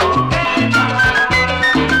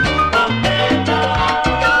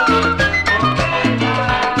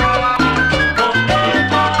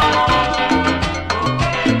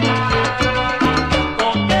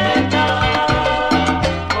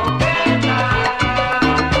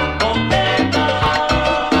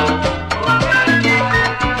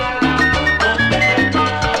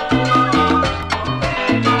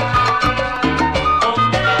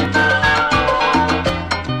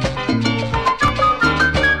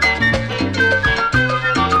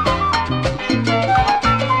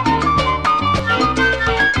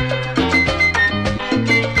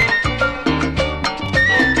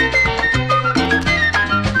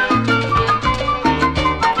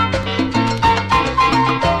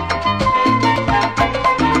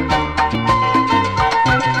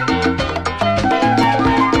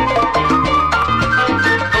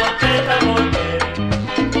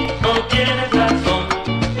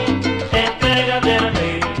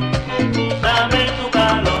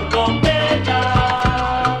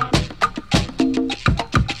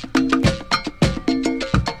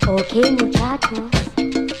 Ok, muchachos.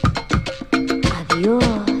 Adiós.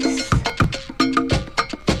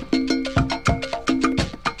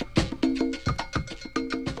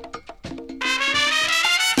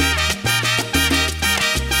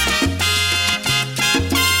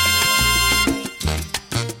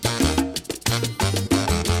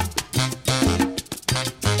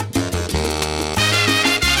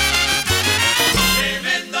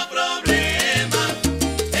 Tremendo problema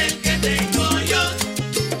el que tengo yo.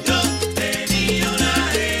 Yo tenía una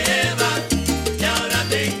jeva y ahora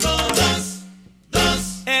tengo dos.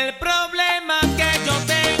 El problema que yo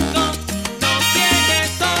tengo no tiene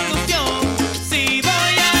solución. Si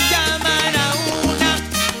voy a llamar a una,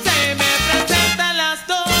 se me presentan las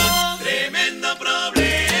dos. Tremendo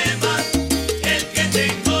problema el que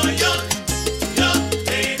tengo yo. Yo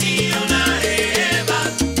tenía una jeva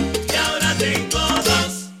y ahora tengo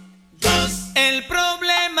dos. El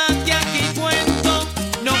problema que aquí cuento,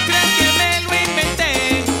 no crees que me lo inventé.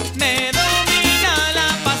 Me domina la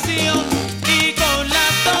pasión y con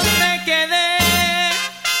las dos me quedé.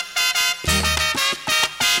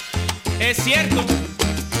 Es cierto.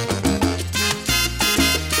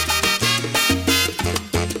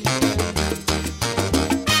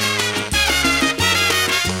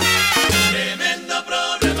 Tremendo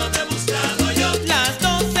problema me he buscado yo. Las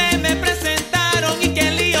dos se me presentaron y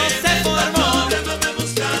qué lío se formó. Problema me he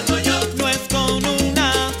buscado yo. No es con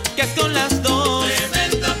una, que es con las dos.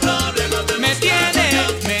 Tremendo problema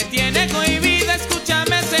Me tiene cohibida,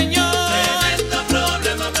 escúchame señor. Tremendo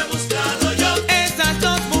problema me he buscado yo. Esas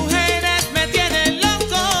dos mujeres me tienen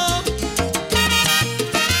loco.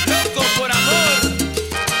 Loco por amor.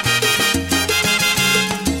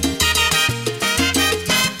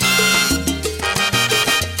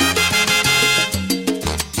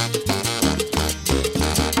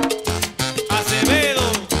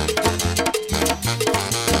 Acevedo.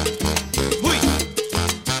 Uy.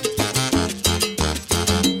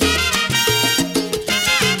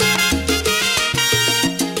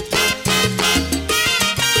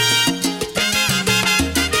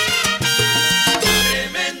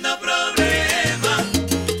 Tremendo problema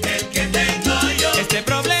el que tengo yo. Este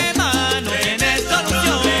problema no tiene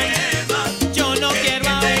solución. Yo no quiero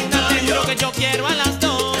a una, te juro que yo quiero a las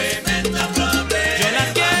dos. Tremendo problema. Yo las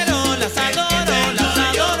quiero, las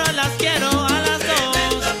adoro, las quiero a las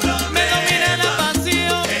dos. Me domina la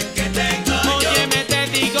pasión. Óyeme, te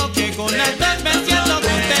digo que con las dos me siento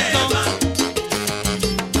contento.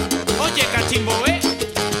 Oye, cachimbo,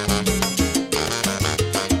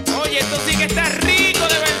 oye, esto sí que está rico,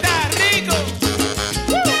 de verdad, rico.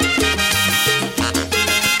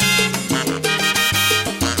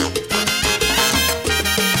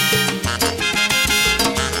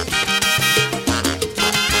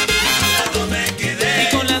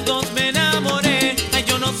 Y con las dos me enamoré. Ay,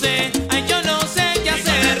 yo no sé qué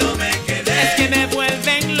hacer. Es que me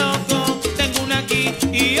vuelven loco. Tengo una aquí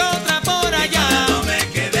y otra por allá.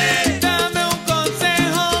 Dame un consejo.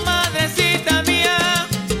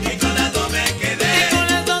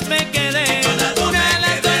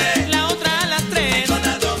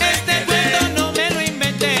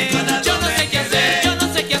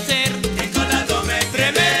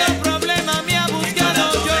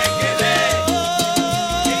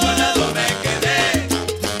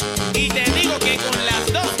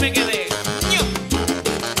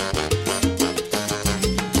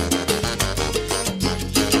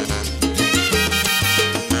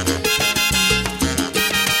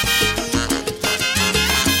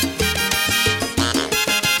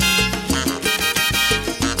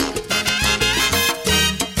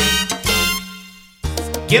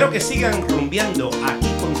 Quiero que sigan rumbeando aquí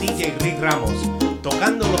con DJ Rick Ramos,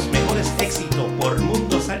 tocando los mejores éxitos por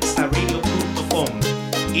mundosalsaradio.com.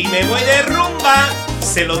 Y me voy de rumba,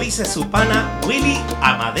 se lo dice su pana Willy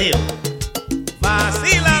Amadeo.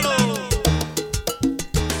 ¡Vacílalo!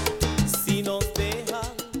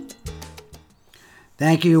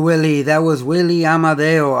 Thank you, Willie. That was Willie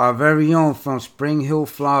Amadeo, our very own from Spring Hill,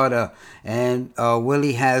 Florida. And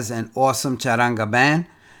Willie has an awesome charanga band.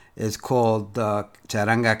 It's called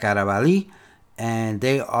Charanga Carabalí. And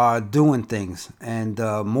they are doing things. And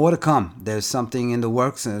more to come. There's something in the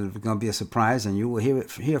works, and it's going to be a surprise. And you will hear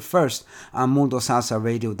it here first on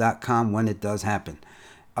MundoSalsaRadio.com when it does happen.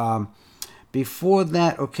 Before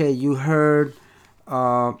that, okay, you heard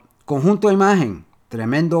Conjunto Imagen.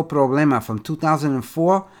 Tremendo Problema from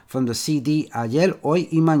 2004 from the CD Ayer, Hoy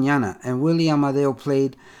y Mañana. And Willie Amadeo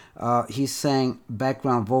played, he sang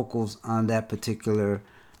background vocals on that particular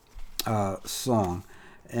song.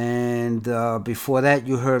 And before that,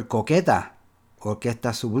 you heard Coqueta,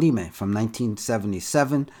 Orquesta Sublime from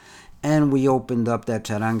 1977. And we opened up that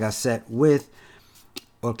charanga set with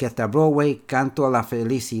Orquesta Broadway, Canto a la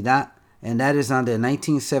Felicidad. And that is on their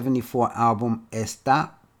 1974 album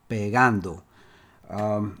Está Pegando.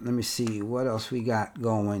 Let me see what else we got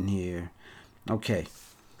going here. Okay,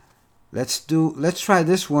 let's try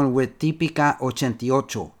this one with Típica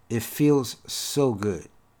 88. It feels so good.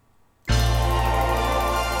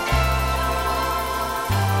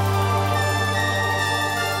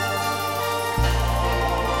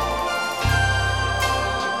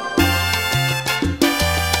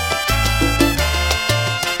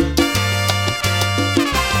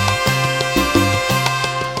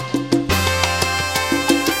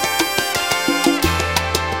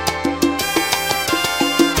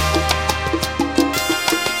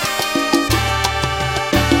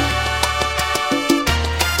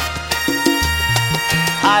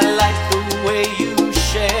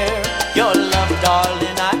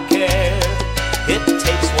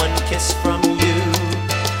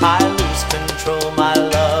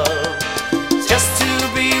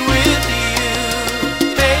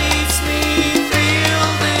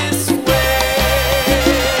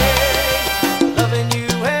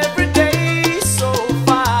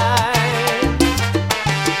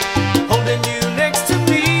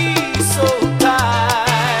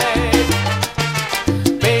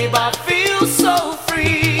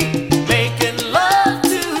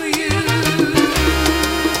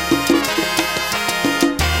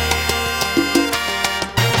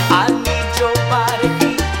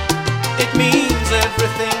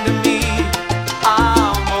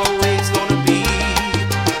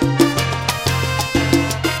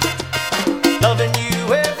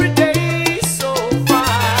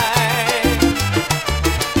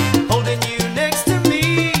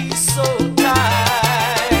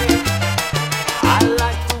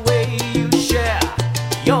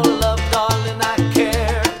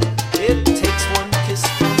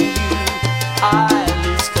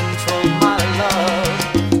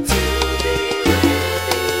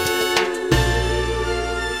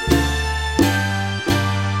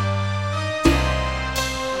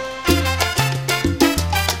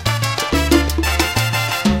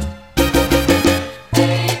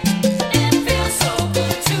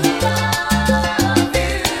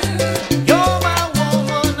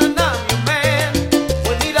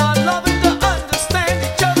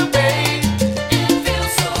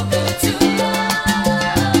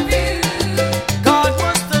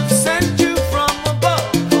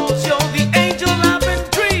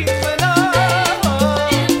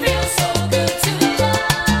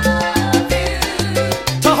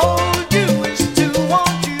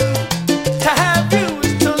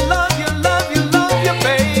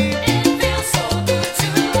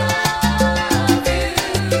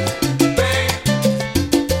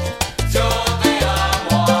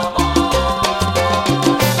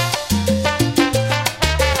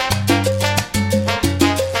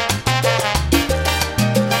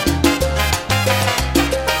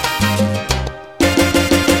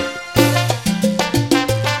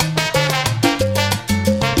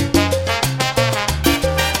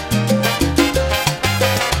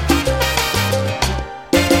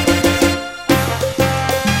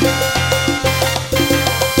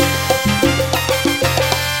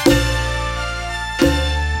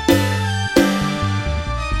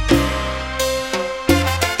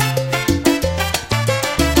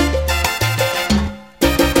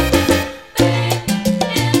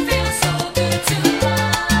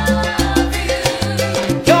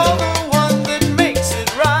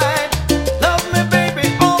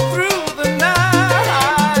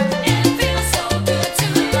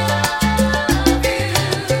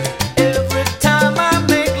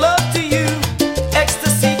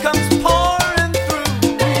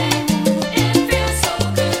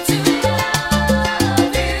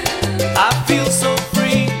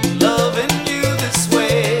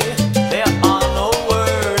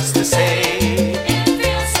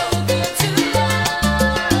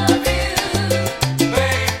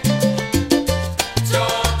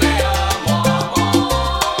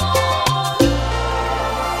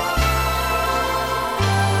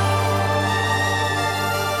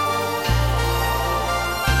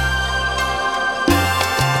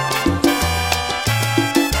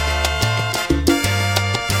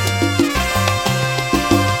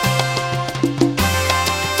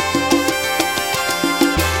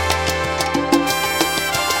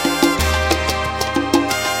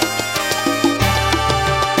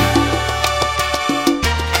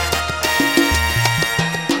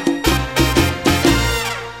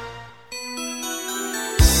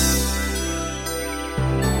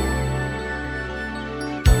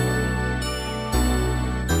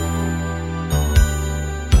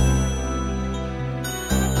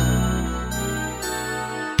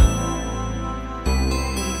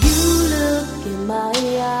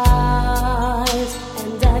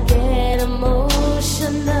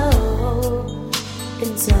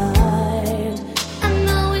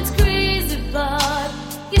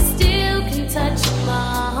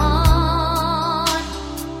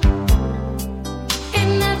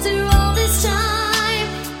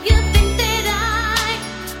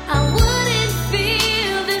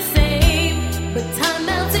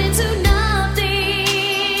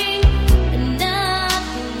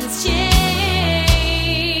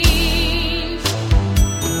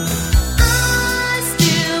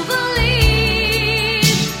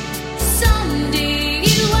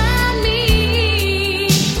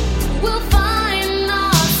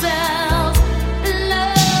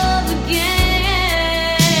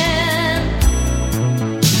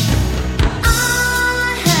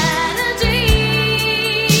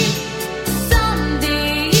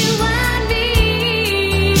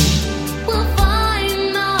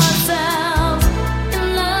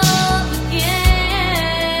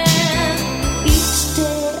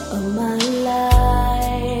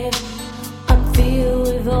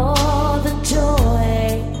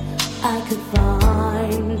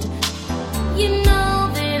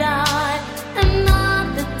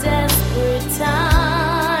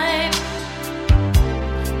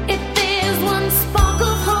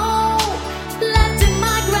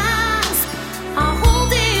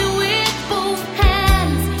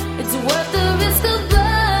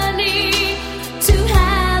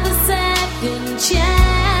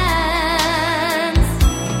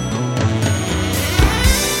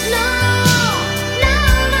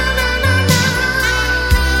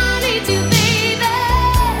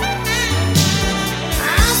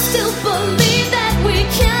 believe that we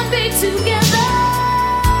can be together.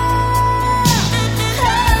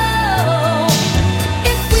 Oh,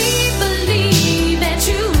 if we believe that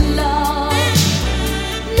true love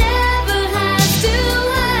never has to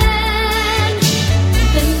end,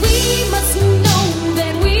 then we must know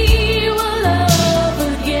that we will love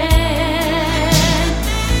again.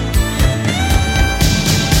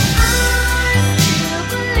 I still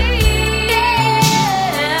believe,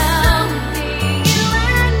 you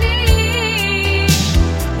and me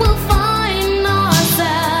will find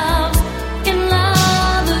ourselves in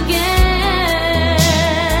love again.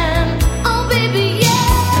 Oh baby,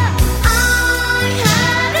 yeah, I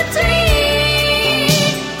had a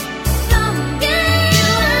dream. Someday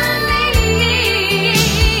you and me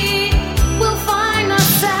will find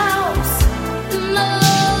ourselves in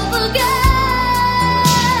love again.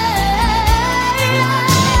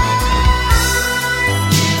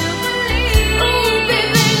 Oh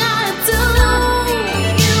baby, I do.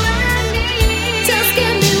 You and me, just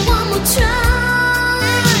give me one more try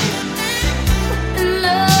in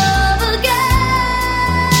love again.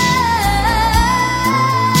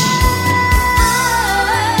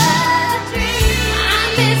 I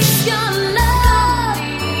miss your love.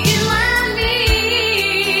 You and me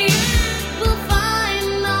will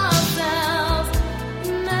find ourselves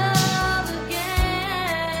in love again.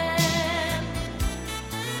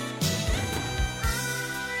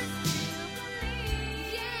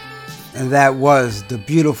 And that was the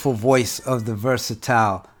beautiful voice of the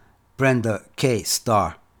versatile Brenda K.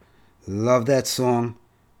 Starr. Love that song,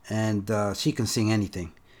 and she can sing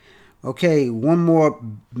anything. Okay, one more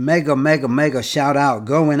mega shout out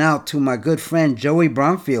going out to my good friend Joey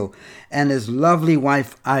Bromfield and his lovely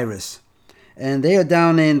wife Iris. And they are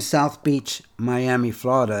down in South Beach, Miami,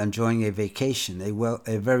 Florida, enjoying a vacation, a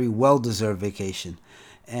very well-deserved vacation.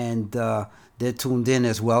 And they're tuned in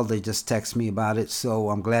as well. They just text me about it. So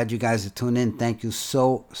I'm glad you guys are tuned in. Thank you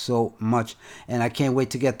so much. And I can't wait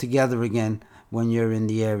to get together again when you're in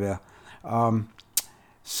the area.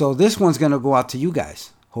 So this one's going to go out to you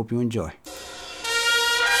guys. Hope you enjoy.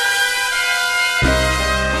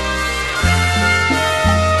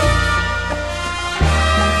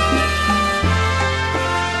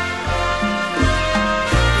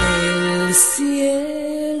 El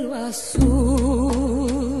cielo azul,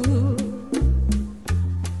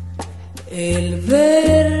 el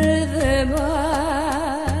verde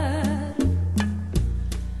mar,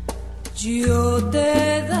 yo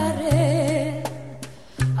te daré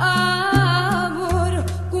amor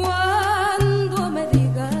cuando me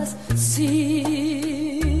digas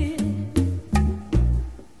sí.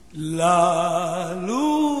 La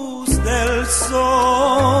luz del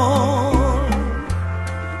sol,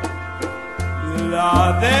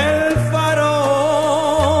 la del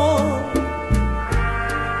farol,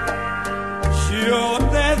 yo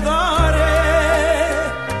te daré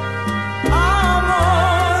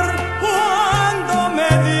amor cuando me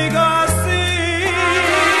digas sí.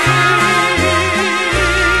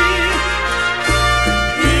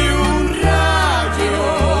 Y un rayo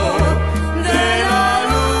de la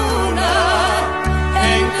luna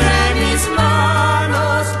entre mis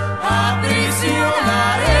manos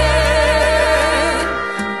aprisionaré.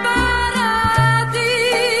 Para ti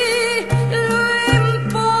lo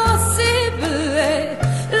imposible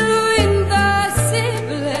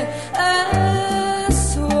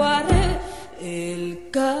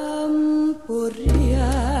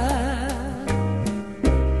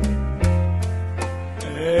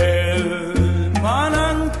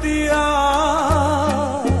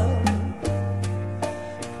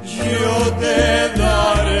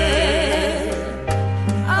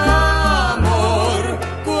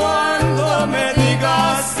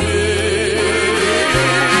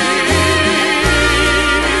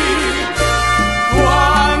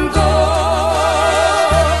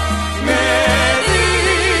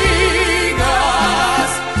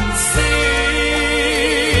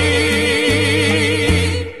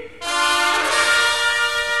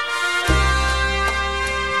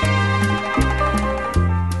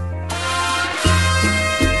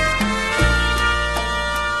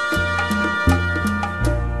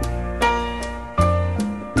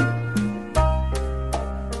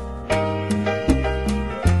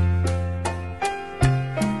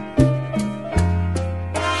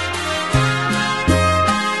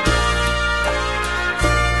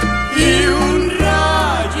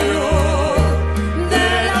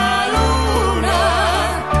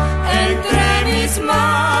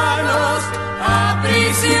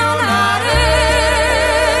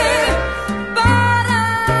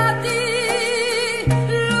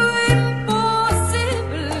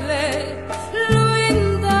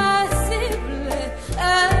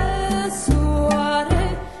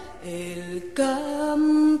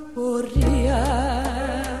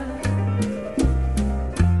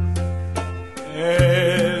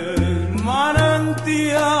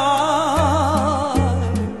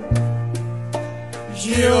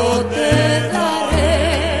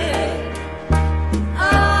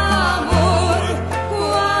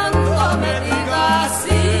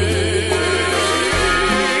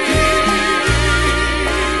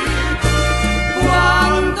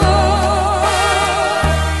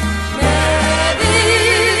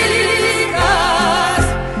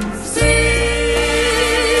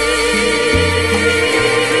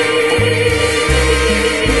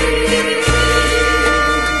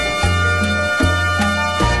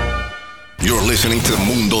listening to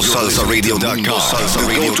MundoSalsaRadio.com,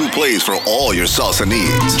 the go-to place for all your salsa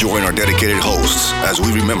needs. Join our dedicated hosts as we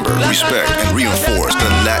remember, respect, and reinforce the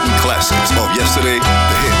Latin classics of yesterday,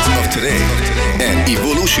 the hits of today, and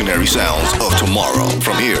evolutionary sounds of tomorrow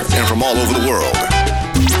from here and from all over the world.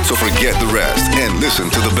 So forget the rest and listen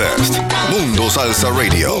to the best. Mundo Salsa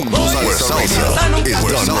Radio, where salsa is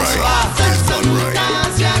done right. Is done right.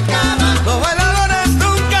 Los bailadores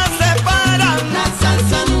nunca se paran. La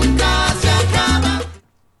salsa nunca se acaba.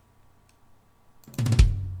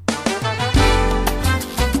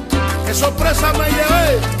 ¡Qué sorpresa me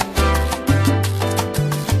llevé!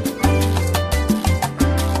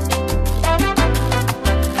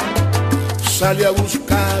 Salí a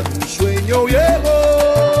buscar un sueño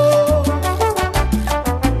viejo.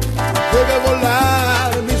 Debe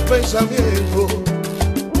volar mis pensamientos.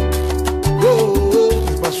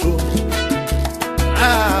 ¿Qué pasó?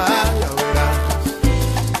 Ya verás.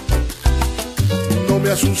 No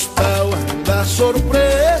me asustaban las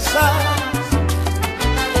sorpresas.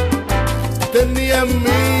 Tenía en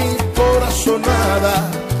mi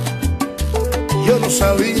corazonada. Yo no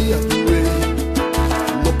sabía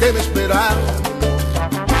lo que me esperaba.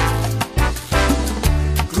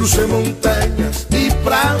 Crucé montañas y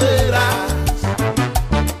praderas.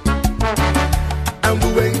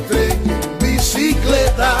 Anduve en tren y en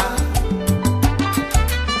bicicleta.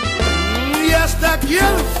 Y hasta aquí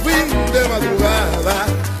al fin de madrugada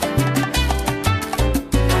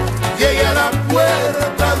llegué a la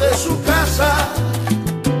puerta de su casa.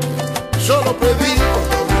 Solo pedí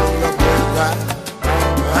cuando abrió la puerta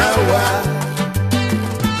agua.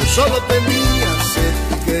 Yo solo tenía sed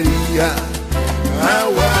y quería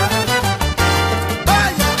agua.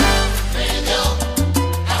 ¡Vaya! Me dio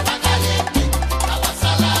agua caliente, agua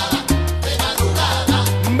salada, de madrugada.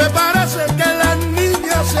 Me parece que la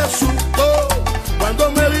niña se asustó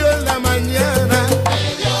cuando me vio en la mañana.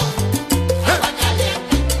 Me dio agua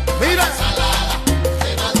caliente, Mira, agua salada,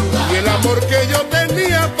 de madrugada. y el amor que yo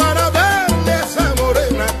tenía para darle a esa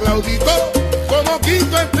morena claudicó como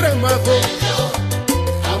quinto entre más dos.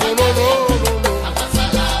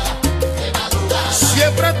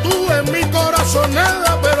 Siempre tuve en mi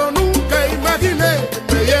corazonada, pero nunca imaginé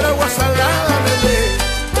que me diera agua salada, nene.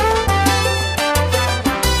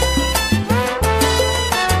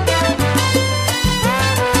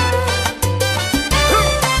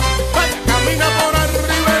 Vaya, camina por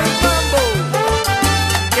arriba el mambo,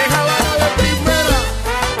 que es jabana de primera.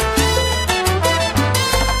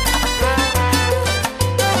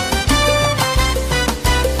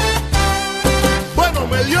 Bueno,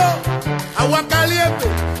 me dio agua caliente,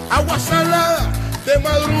 agua salada, de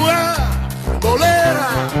madrugada, dolera.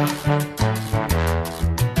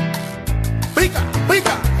 Pica,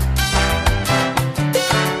 pica.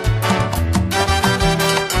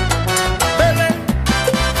 Bebe.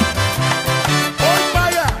 Hoy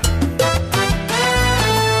vaya.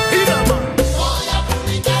 Mira más. Voy a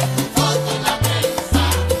publicar tu foto en la prensa.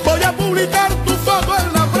 Voy a publicar tu foto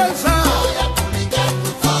en la prensa. Voy a publicar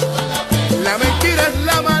tu foto en la prensa. La mentira es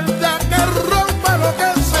la maldad que rompa lo que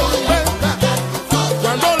se inventa.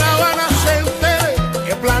 Cuando La Habana se entere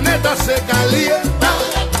que el planeta se calienta.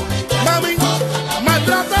 Mami,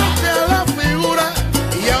 maltrataste a la figura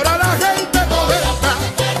y ahora la gente comenta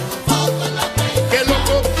que lo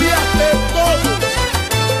copiaste todo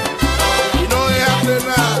y no dejaste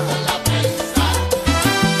nada.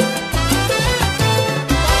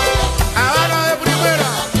 Habana de primera,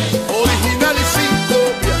 original y sin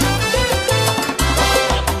copia.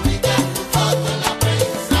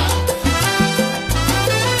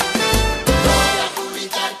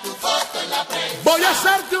 Voy a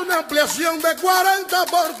hacerte una ampliación de 40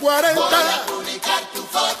 por 40. Voy a publicar tu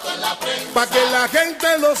foto en la prensa. Pa' que la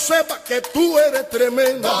gente lo sepa que tú eres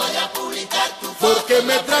tremenda. Voy a publicar tu foto Porque en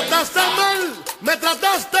me la prensa. trataste mal, me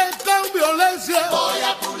trataste con violencia. Voy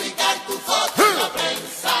a publicar tu foto en la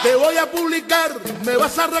prensa. Te voy a publicar, me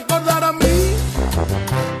vas a recordar a mí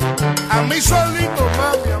solito,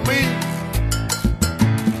 mami, a mí.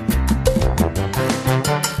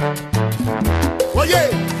 Oye,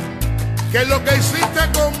 que lo que hiciste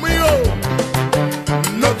conmigo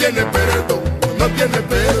no tiene perdón, no tiene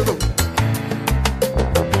perdón.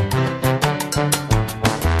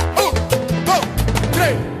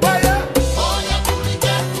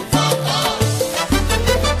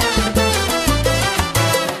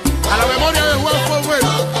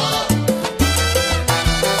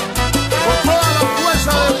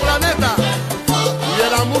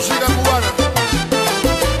 Música cubana.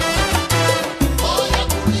 Voy a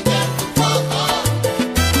publicar tu foto.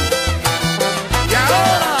 Y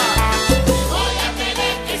ahora voy a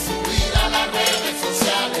tener que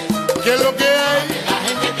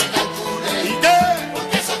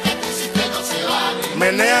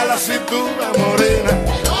la cintura morena.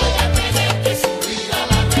 Te voy a tener que subir a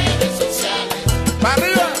las redes sociales. ¡Para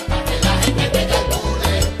arriba! Para que la gente te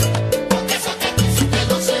calcule. Porque eso que tú hiciste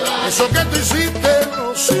no se vale. Eso que tú hiciste no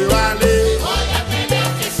se vale. Te voy a tener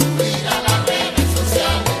que subir a las redes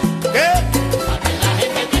sociales. ¿Qué? Para que la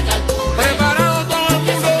gente te calcule. Preparado todo el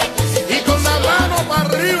mundo y con la mano para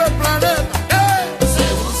arriba el planeta. Se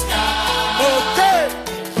busca. ¿Por qué?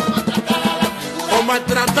 O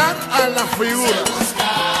maltratar a la figura. O maltratar a la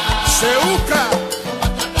figura. Se busca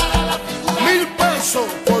 1000 pesos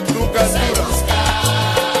por tu captura.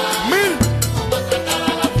 1000.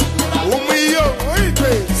 1 millón,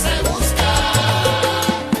 ¿oíste? Se busca.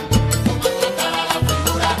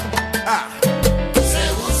 Ah. Se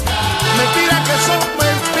busca. Mentiras que son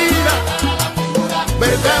mentiras,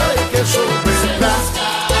 verdades que son verdad.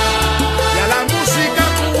 Y a la música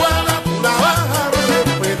cubana la vas a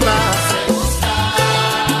respetar.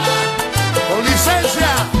 Con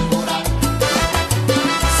licencia.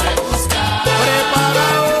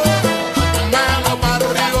 Preparado, mano para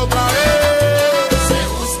arriba otra vez. Se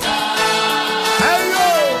busca. ¡Ay, yo!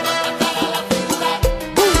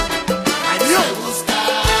 ¡Ay, Dios! Se busca.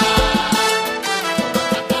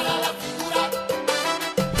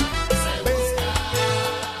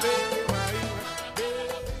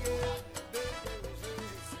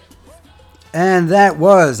 And that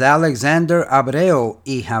was Alexander Abreu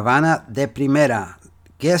y Havana de Primera.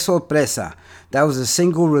 Que sorpresa. That was a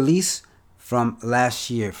single release from last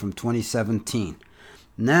year, from 2017.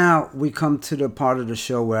 Now we come to the part of the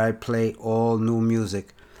show where I play all new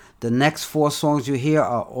music. The next 4 songs you hear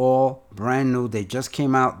are all brand new. They just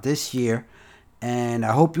came out this year. And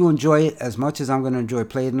I hope you enjoy it as much as I'm going to enjoy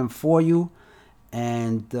playing them for you.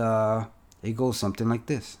 And it goes something like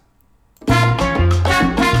this.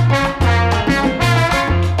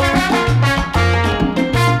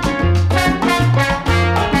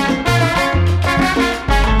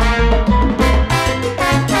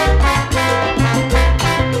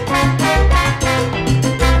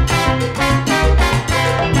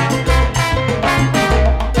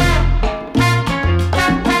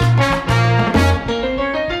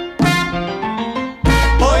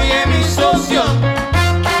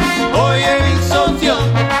 Oye mi socio,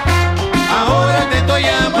 ahora te estoy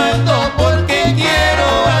llamando porque quiero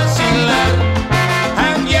vacilar,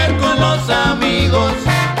 janguear con los amigos,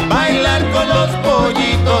 bailar con los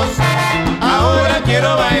pollitos. Ahora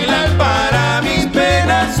quiero bailar para mis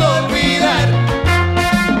penas olvidar.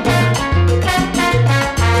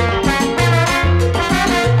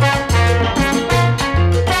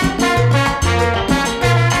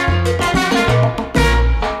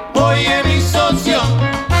 Oye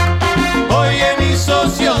mi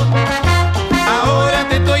socio, ahora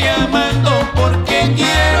te estoy llamando porque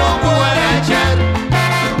quiero guarachar.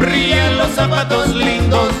 Brillan los zapatos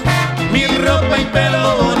lindos, mi ropa y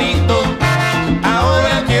pelo bonito.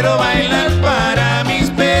 Ahora quiero bailar para mis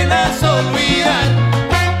penas olvidar.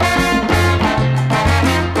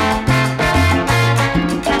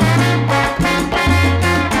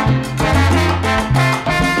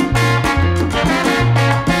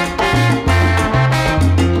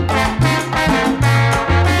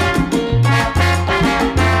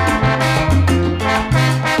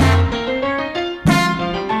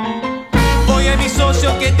 Oye mi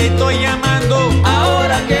socio que te estoy llamando,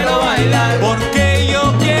 ahora quiero bailar porque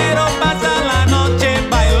yo quiero pasar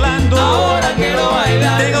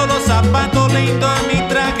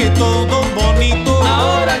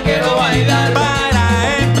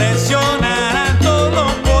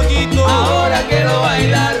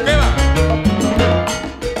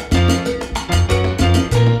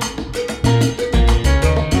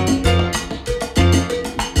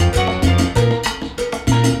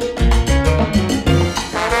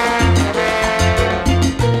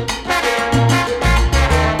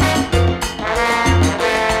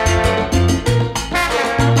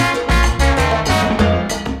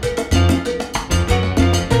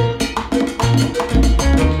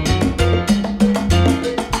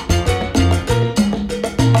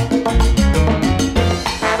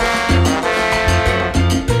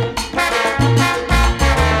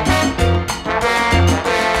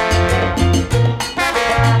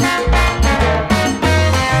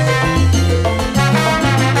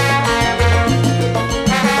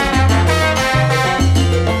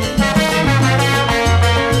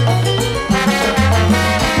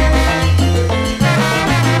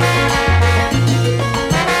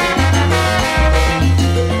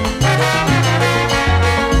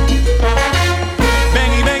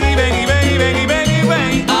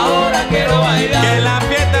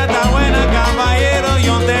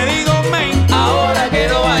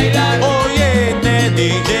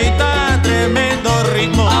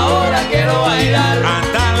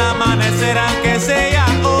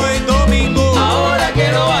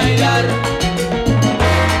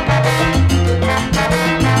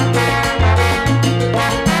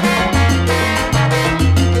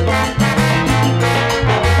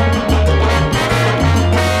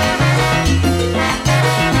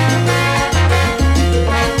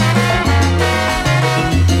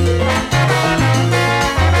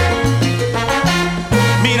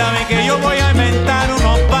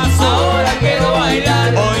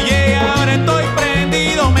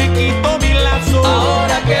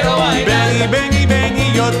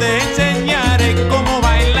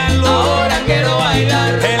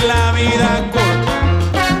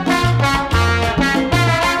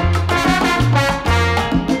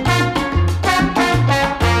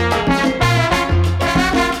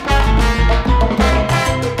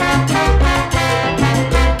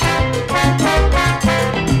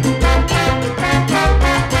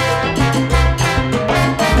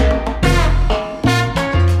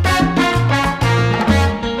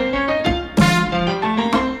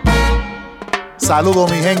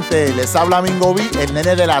Saludos mi gente, les habla Mingo B, el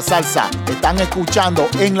nene de la salsa. Están escuchando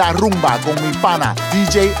En la Rumba con mi pana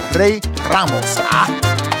DJ Rey Ramos.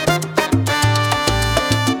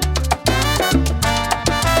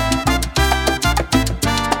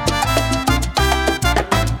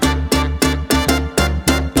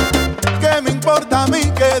 ¿Qué me importa a mí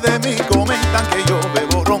que de mí comentan que yo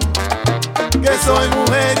bebo ron? Que soy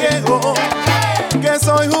mujeriego, que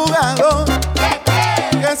soy jugador,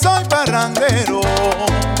 que soy parrandero.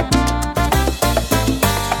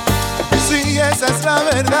 Sí, esa es la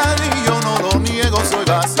verdad y yo no lo niego, soy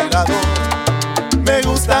vacilador. Me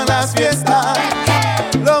gustan las fiestas,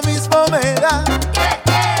 lo mismo me da,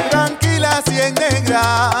 tranquilas y en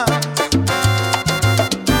negras.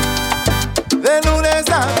 De lunes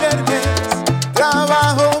a viernes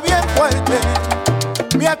trabajo bien fuerte,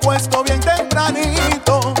 me acuesto bien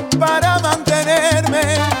tempranito para mantenerme.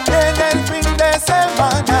 En el fin de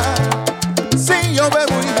semana, si yo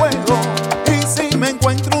bebo y juego, y si me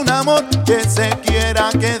encuentro un amor que se quiera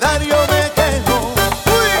quedar, yo me quedo.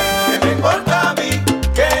 Uy, ¿qué me importa a mí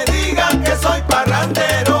que digan que soy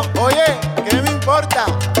parrandero? Oye, ¿qué me importa?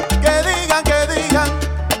 Que digan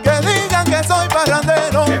que soy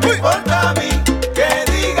parrandero. ¿Qué me importa a mí que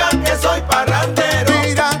digan que soy parrandero?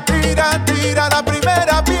 Tira la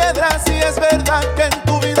primera piedra si es verdad que en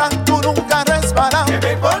tu vida tú nunca resbalas. ¿Qué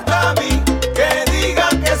me importa a mí que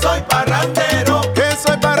digan que soy parrandero? Que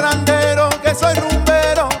soy parrandero, que soy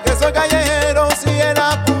rumbero, que soy callejero, si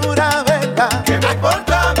era pura verdad. ¿Qué me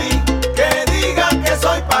importa a mí que digan que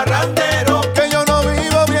soy parrandero? Que yo no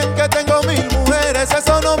vivo bien, que tengo 1000 mujeres,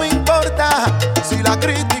 eso no me importa si la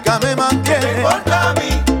crítica me mantiene. ¿Qué me importa a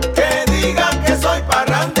mí que digan que soy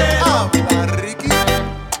parrandero? Habla, Ricky.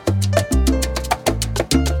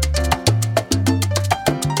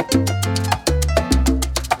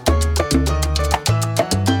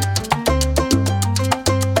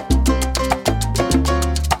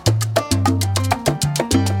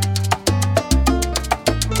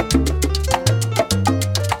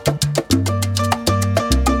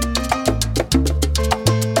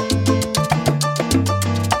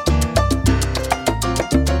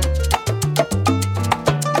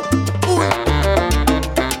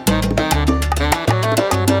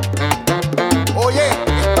 Oye,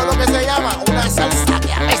 esto es lo que se llama una salsa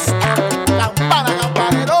que apesta. Campana,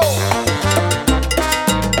 campanero.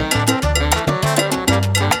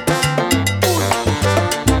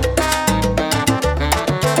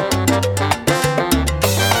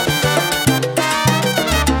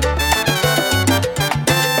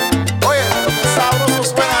 Oye, lo que sabroso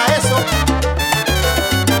suena eso.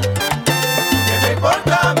 ¿Qué me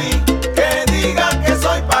importa a mí que digan que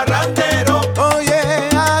soy parrandero? Oye,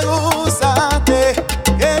 agúzate,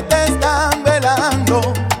 que te están velando.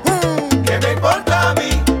 ¿Qué me importa a mí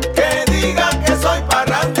que digan que soy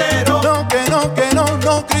parrandero?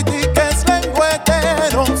 No critiques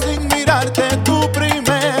lengüetero sin mirarte tú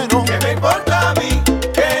primero. ¿Qué me importa a mí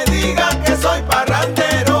que digan que soy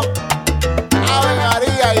parrandero? Ave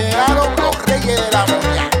María, llegaron los reyes de la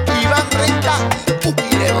moña, Iván Renta y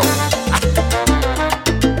Puquilero.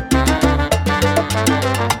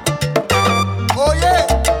 Oye,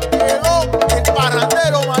 llegó el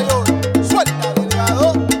parrandero mayor, suelta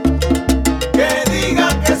delgado. Que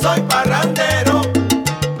digan que soy parrandero.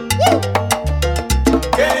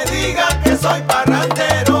 Que digan que soy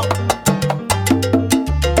parrandero.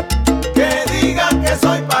 Que digan que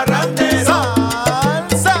soy parrandero.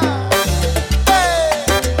 Salsa.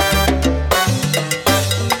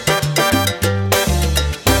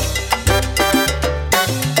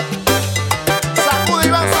 Sacude,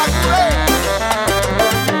 Iván, sacude.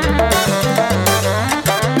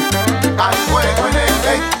 Hay fuego en el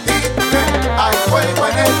 23, hay fuego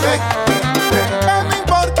en el 23. ¿Qué me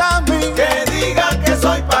importa a mí? Que digan que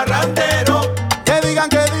soy parrandero. Que digan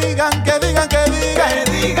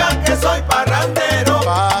que soy parrandero.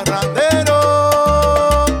 Parrandero.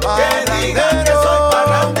 Que digan que soy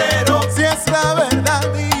parrandero. Si es la verdad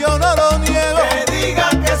y yo no lo niego. Que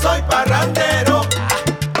digan que soy parrandero.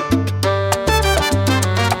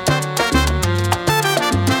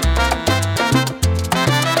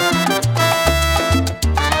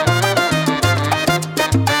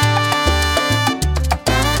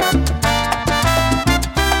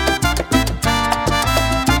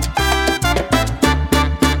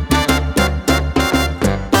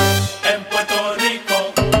 En Puerto Rico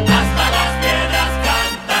hasta las piedras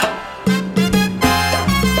cantan.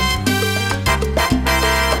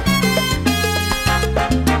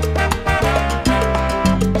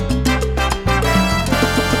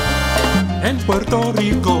 En Puerto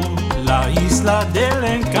Rico la isla del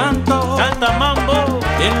encanto, canta mambo,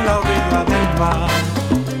 en la orilla del mar.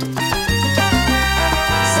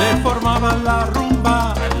 Se formaba la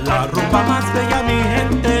rumba más bella, mi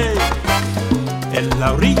gente, en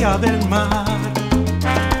la orilla del mar.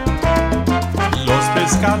 Los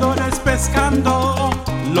pescadores pescando,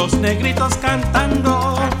 los negritos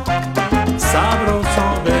cantando,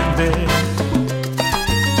 sabroso bebé.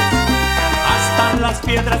 Hasta las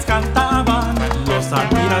piedras cantaban, los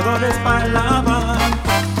admiradores bailaban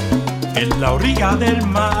en la orilla del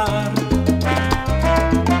mar.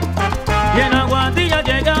 Y en Aguadilla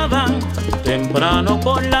llegaban temprano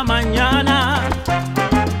por la mañana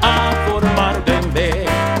a formar bembé.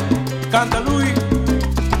 Canta Luis,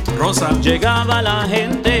 Rosa. Llegaba la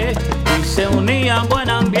gente y se unía en buen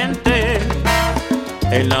ambiente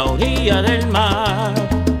en la orilla del mar.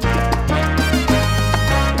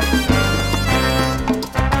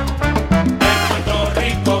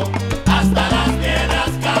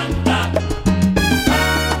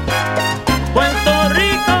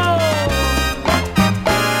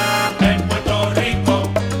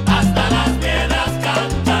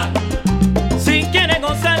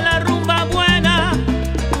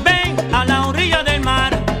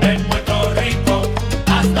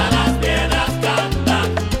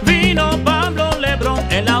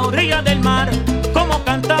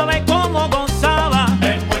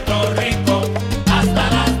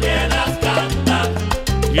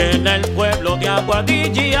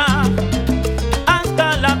 Aguadilla,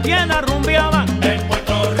 hasta la piedra rumbeaba. En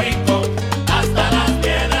Puerto Rico, hasta las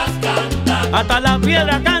piedras canta. Hasta la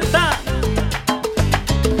piedra canta.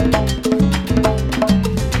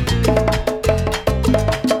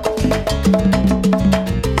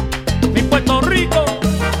 Mi Puerto Rico.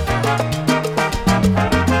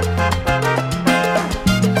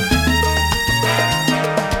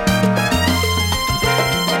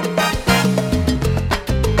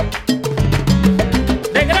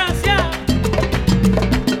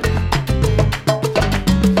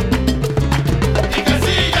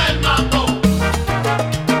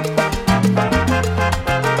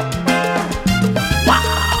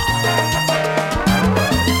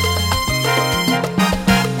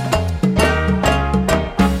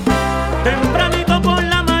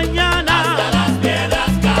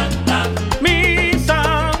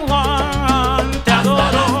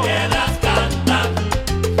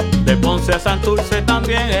 Santurce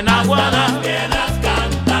también en Aguada,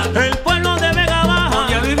 el pueblo de Vega Baja,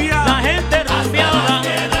 la gente rumbeaba.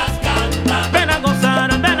 Ven a gozar,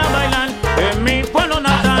 ven a bailar en mi pueblo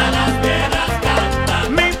natal.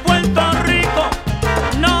 Mi Puerto Rico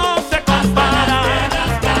no se compara.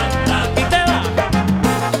 Y te va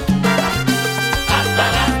hasta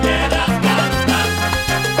las piedras cantan.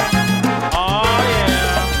 Oh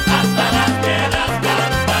yeah. Hasta las piedras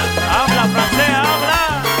cantan. Habla francés, habla.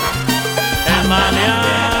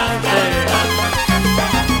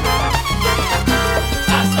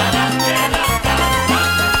 Hasta las piedras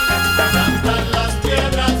cantan las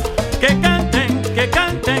piedras. Que canten, que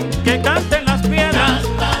canten, que canten las piedras.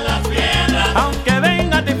 Cantan las piedras. Aunque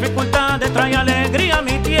venga dificultades, trae alegría a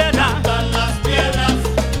mi tierra. Cantan las piedras.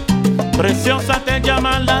 Preciosa te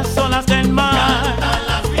llaman las olas del mar. Cantan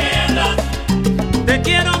las piedras. Te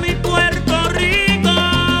quiero mi Puerto Rico.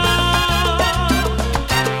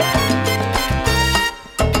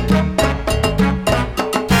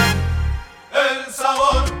 El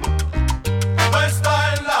sabor no está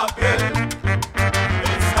en la piel,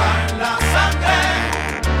 está en la sangre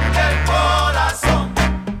y el corazón.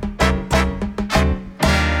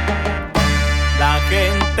 La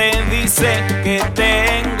gente dice que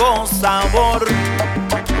tengo sabor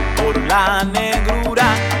por la negrura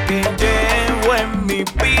que llevo en mi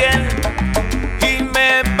piel. Y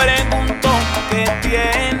me pregunto qué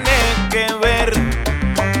tiene que ver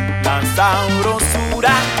la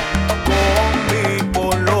sabrosura con mi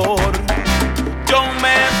color. Yo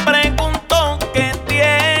me pregunto qué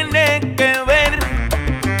tiene que ver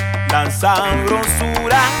la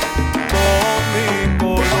sabrosura con mi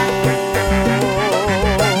color.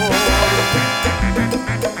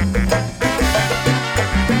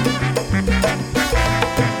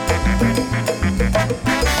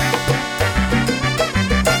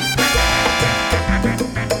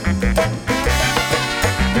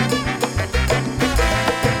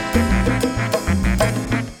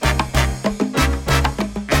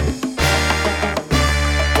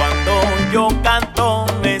 Yo canto,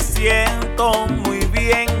 me siento muy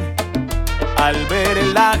bien al ver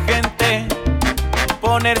la gente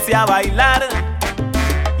ponerse a bailar.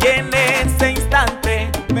 Y en ese instante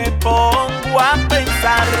me pongo a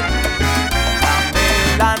pensar, la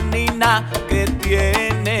melanina que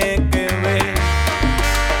tiene que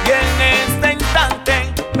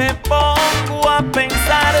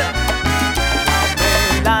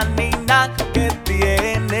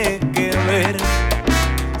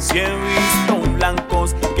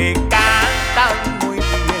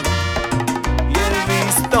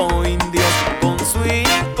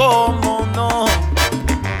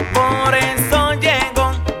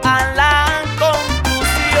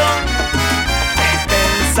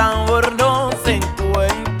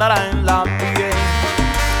entra en la piel.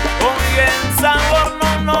 Oye, el sabor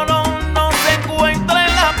no se encuentra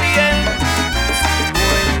en la piel, sino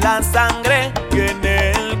en la sangre y en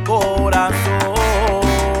el corazón.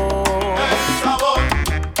 El sabor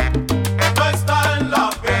no está en la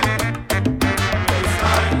piel,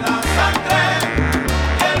 está en la sangre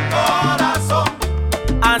y el corazón.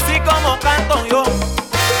 Así como canto yo,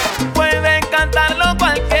 puede cantarlo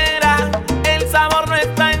cualquiera. El sabor no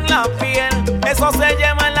está en la piel, eso se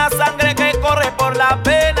lleva en la sangre que corre por la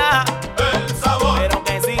pena. El sabor, pero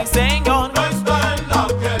que sí, señor, no está en la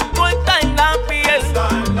piel, no está en la piel, está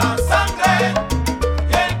en la sangre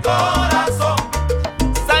y el corazón.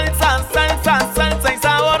 Salsa, salsa, salsa y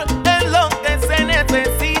sabor es lo que se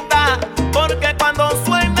necesita, porque cuando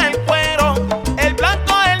suena el cuero, el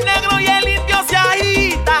blanco, el negro y el indio se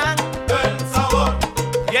agitan. El sabor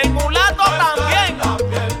y el mulato también. La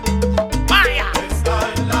piel, ¡vaya! está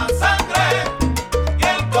en la sangre y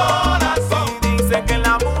el corazón. Y dice que en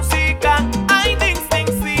la música hay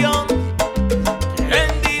distinción.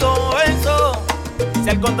 ¿Quién dijo eso? Si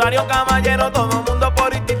al contrario, caballero, todo el mundo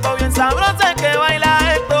por instinto bien sabroso es que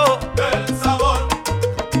baila esto. El sabor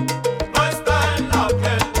no está en la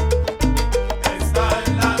piel, está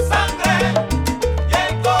en la sangre y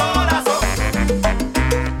el corazón.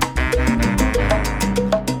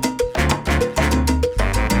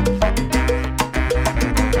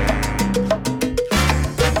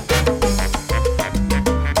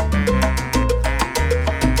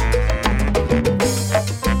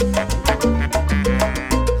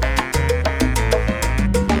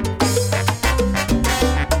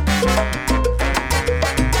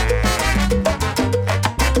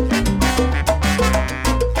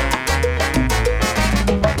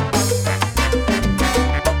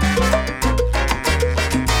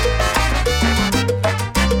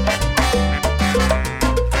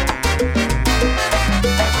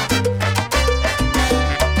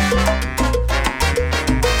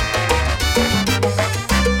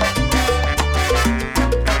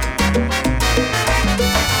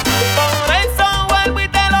 Por eso vuelvo y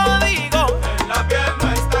te lo digo, En la piel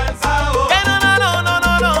no está el sabor, que no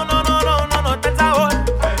está el sabor.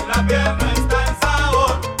 en la piel no está el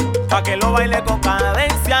sabor, Pa' que lo baile con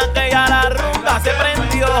cadencia, que ya la rumba se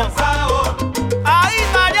prendió. el sabor, Ahí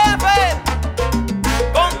está Jeffer,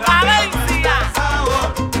 con cadencia. sabor,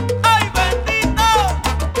 ¡Ay, bendito!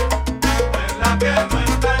 en la piel no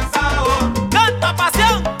está el sabor, ¡Canta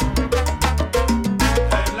pasión!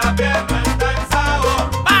 en la piel no está el sabor.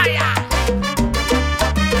 ¡Vaya!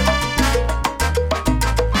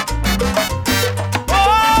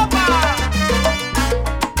 ¡Opa!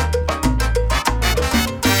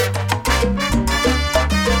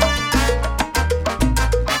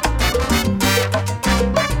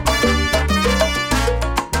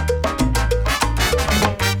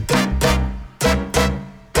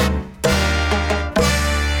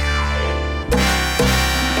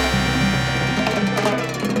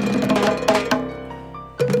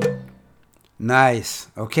 Nice.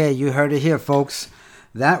 Okay, you heard it here, folks.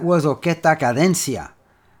 That was Orquesta Cadencia,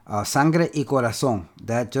 Sangre y Corazón.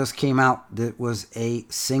 That just came out. That was a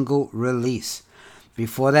single release.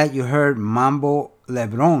 Before that, you heard Mambo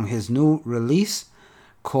Lebron, his new release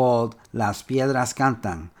called Las Piedras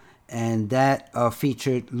Cantan. And that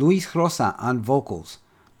featured Luis Rosa on vocals.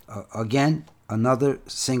 Again, another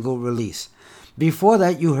single release. Before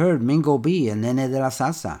that, you heard Mingo B and Nene de la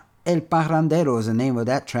Salsa. El Parrandero is the name of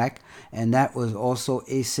that track, and that was also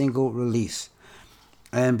a single release.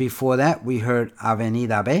 And before that, we heard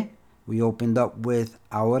Avenida B. We opened up with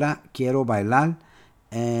Ahora Quiero Bailar,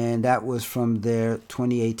 and that was from their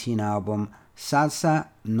 2018 album Salsa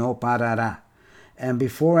No Parará. And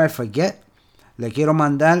before I forget, le quiero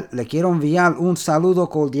enviar un saludo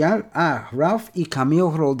cordial a Ralph y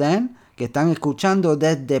Camille Roldan, que están escuchando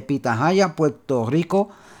desde Pitahaya, Puerto Rico.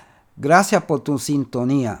 Gracias por tu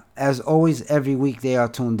sintonía. As always, every week they are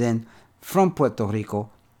tuned in from Puerto Rico.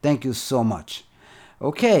 Thank you so much.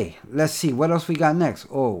 Okay, let's see. What else we got next?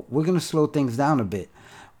 Oh, we're going to slow things down a bit.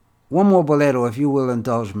 One more bolero, if you will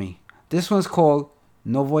indulge me. This one's called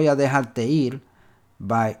No Voy a Dejarte Ir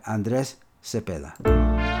by Andrés Cepeda.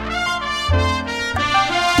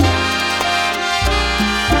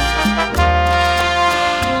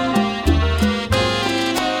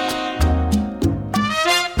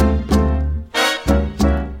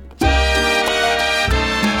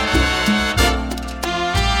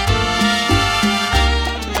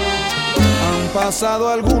 Pasado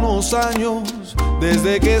algunos años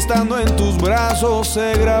desde que estando en tus brazos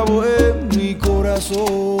se grabó en mi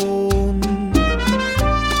corazón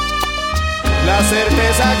la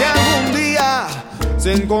certeza que algún día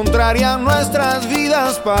se encontrarían nuestras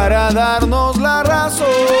vidas para darnos la razón.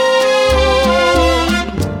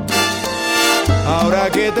 Ahora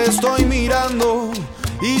que te estoy mirando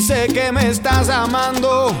y sé que me estás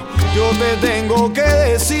amando, yo te tengo que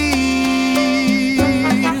decir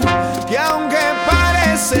que aunque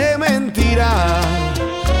parece mentira,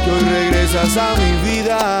 que hoy regresas a mi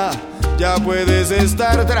vida, ya puedes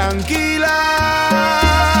estar tranquila.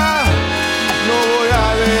 No voy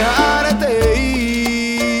a dejarte ir.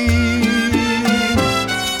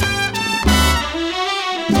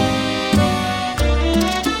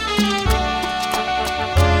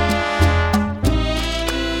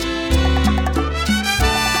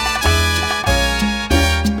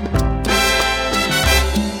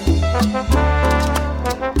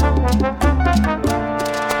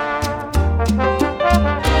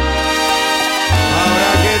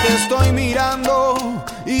 Estoy mirando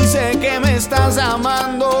y sé que me estás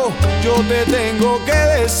amando, yo te tengo que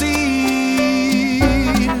decir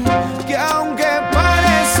que aunque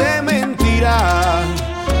parece mentira,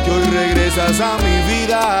 que hoy regresas a mi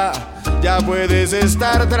vida, ya puedes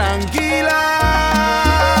estar tranquila.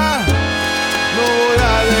 No voy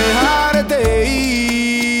a dejarte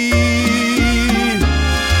ir. Y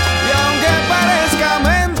aunque parezca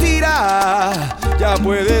mentira, ya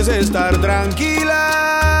puedes estar tranquila.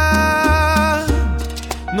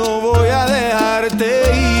 No voy a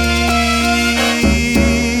dejarte ir.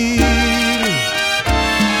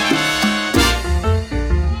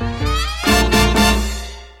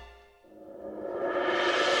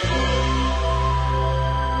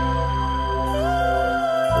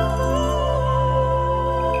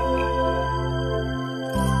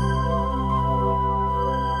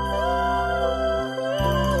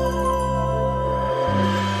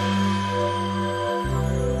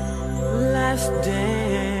 Last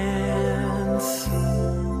dance,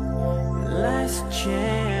 last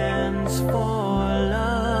chance for love.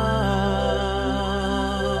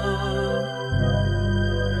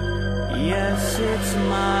 Yes, it's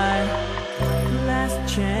my last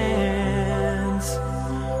chance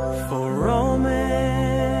for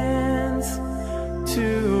romance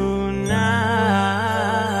tonight.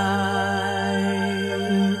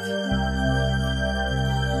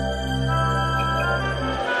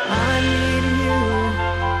 I need you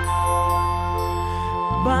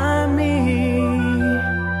by me,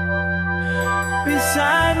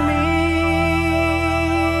 beside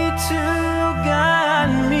me, to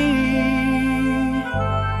guide me,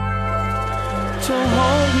 to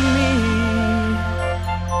hold me,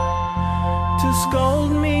 to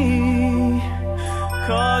scold me,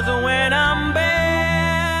 'cause when I'm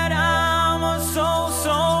bad, I'm so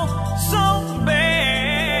bad.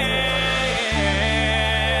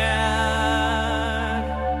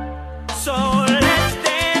 So let's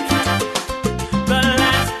dance, the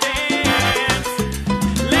last dance.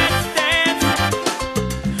 Let's dance,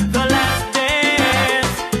 the last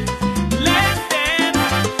dance. Let's dance,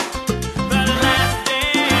 the last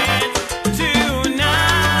dance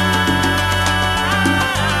tonight.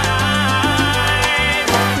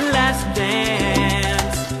 Last dance.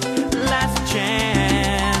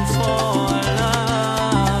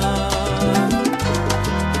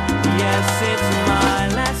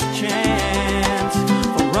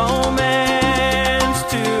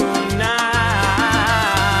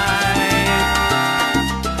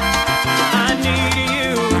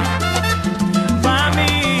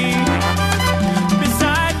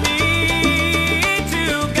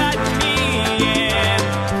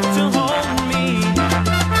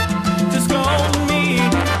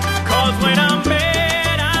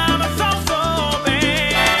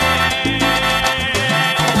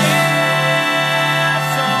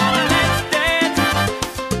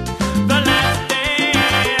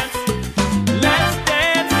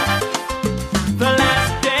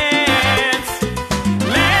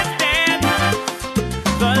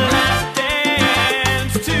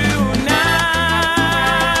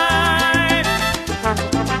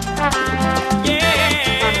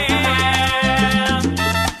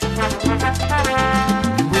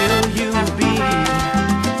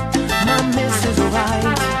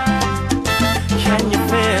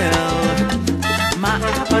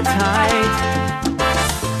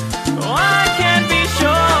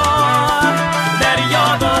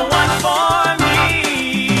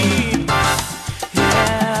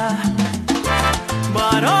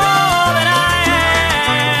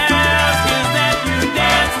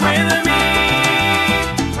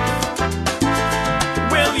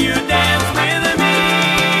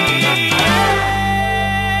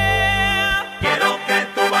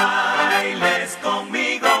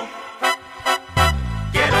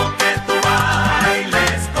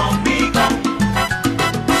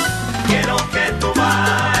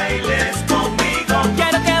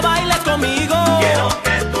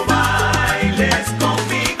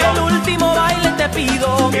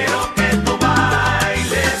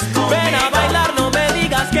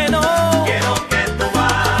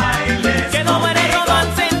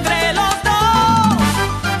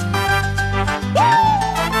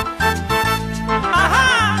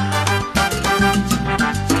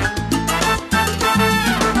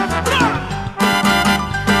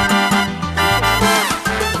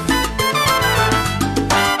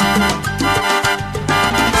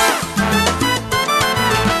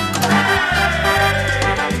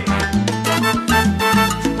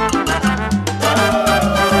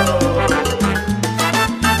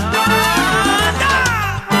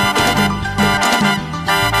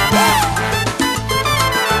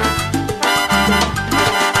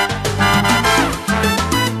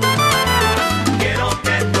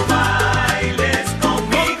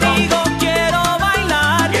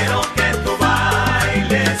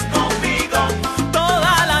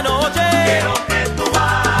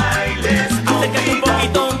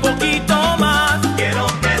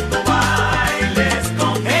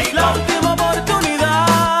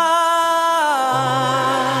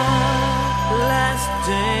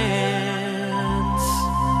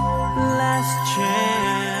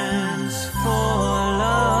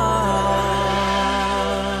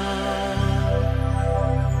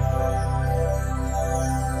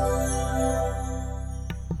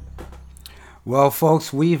 Well,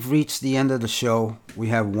 folks, we've reached the end of the show. We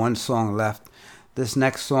have one song left. This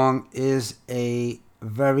next song is a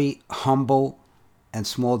very humble and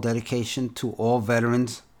small dedication to all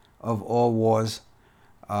veterans of all wars,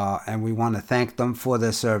 and we want to thank them for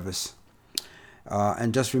their service.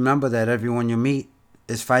 And just remember that everyone you meet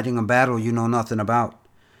is fighting a battle you know nothing about.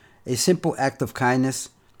 A simple act of kindness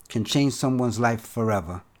can change someone's life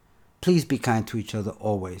forever. Please be kind to each other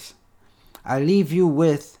always. I leave you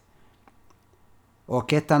with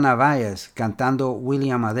Orquesta Navalles cantando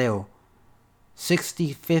William Amadeo,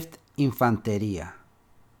 65th Infantería.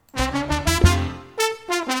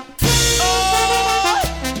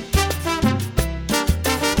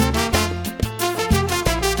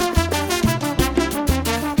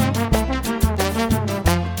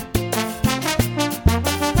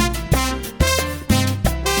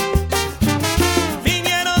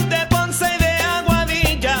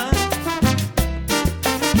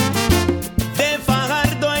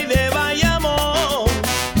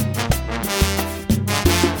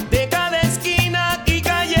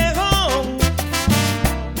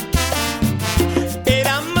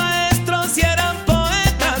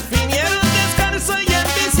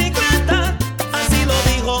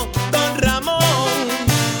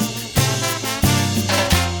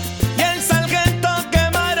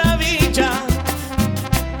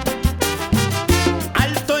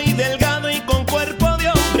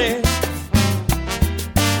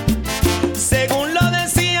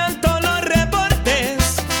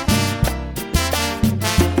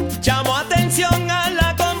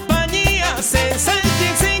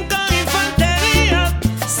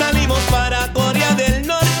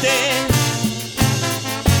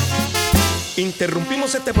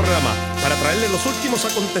 Interrumpimos este programa para traerle los últimos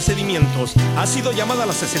acontecimientos. Ha sido llamada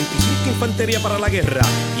la 65 Infantería para la guerra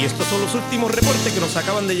y estos son los últimos reportes que nos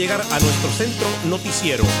acaban de llegar a nuestro centro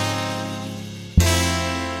noticiero.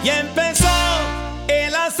 Y empezó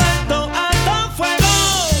el asalto a todo fuego,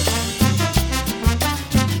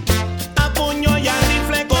 a puño y a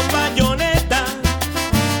rifle con bayoneta.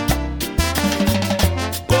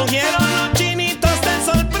 Cogieron los chinitos de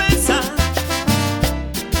sorpresa.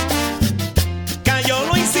 Cayó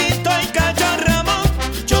Luisito y cayó Ramón,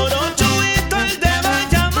 lloró Chuito el de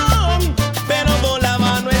Bayamón, pero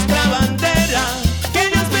volaba nuestra bandera. Que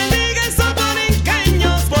Dios bendiga esos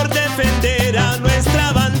borinqueños por defender a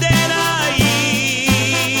nuestra bandera.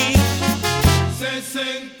 Y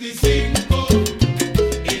 65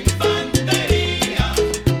 Infantería,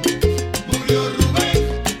 murió Rubén,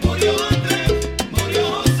 murió Andrés, murió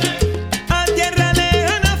José. A tierra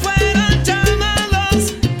lejana fueron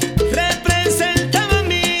llamados, representaban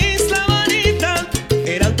mi isla bonita,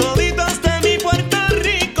 eran toditos de mi Puerto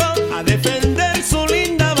Rico a defender su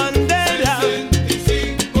linda bandera.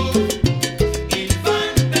 65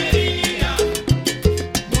 Infantería,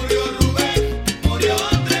 murió Rubén, murió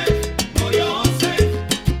Andrés, murió José.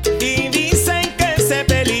 Y dicen que se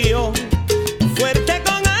peleó fuerte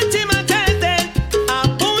con hacha y machete, a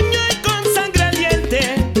puño y con sangre al diente,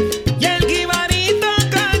 y el jibarito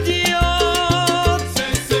cayó.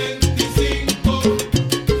 65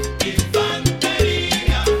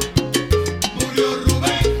 Infantería, murió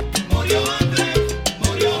Rubén, murió Andrés,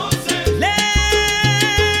 murió José.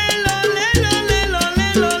 Lelo, lelo, lelo,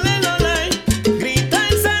 lelo, lelo, ley, grita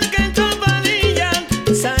el sargento Padilla,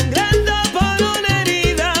 sangrando por una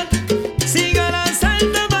herida, siga el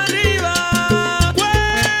asalto para arriba.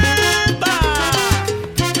 ¡Huepa!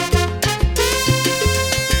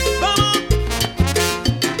 ¡Vamos!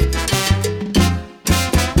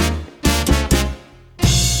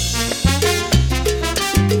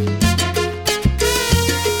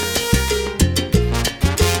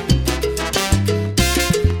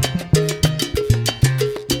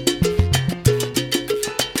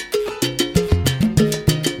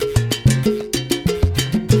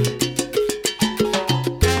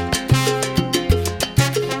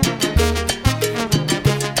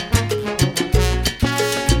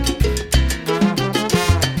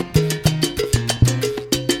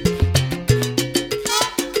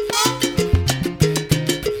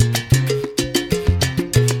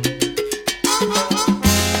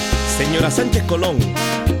 Señora Sánchez Colón,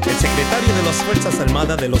 el secretario de las Fuerzas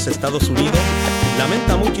Armadas de los Estados Unidos,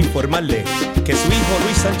 lamenta mucho informarle que su hijo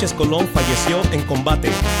Luis Sánchez Colón falleció en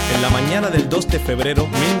combate en la mañana del 2 de febrero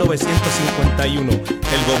 1951.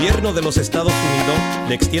 El gobierno de los Estados Unidos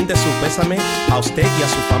le extiende su pésame a usted y a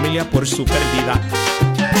su familia por su pérdida.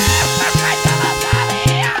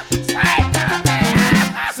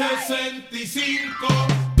 65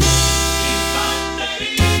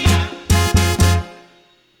 Infantería.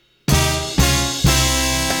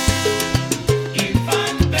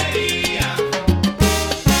 Infantería.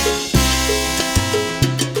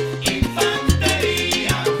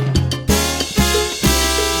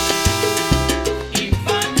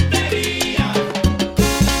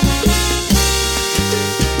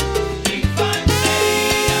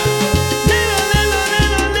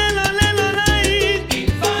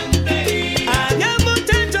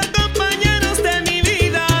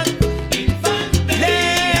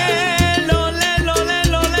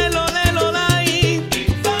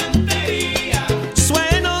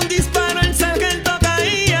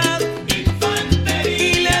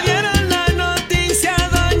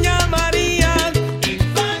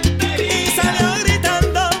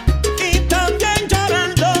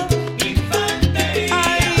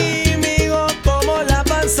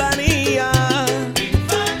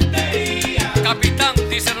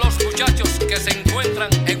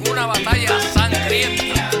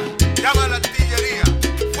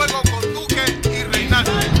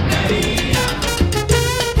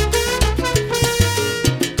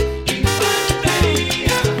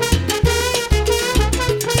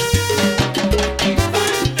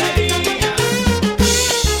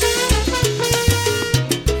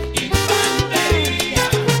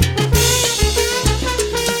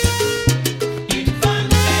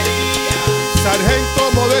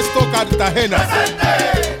 Cartagena.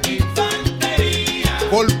 Presente. Infantería.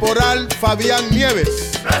 Corporal Fabián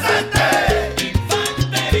Nieves. Presente.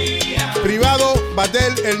 Infantería. Privado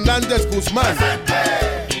Badel Hernández Guzmán.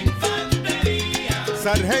 Presente. Infantería.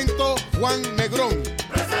 Sargento Juan Negrón.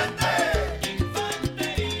 Presente.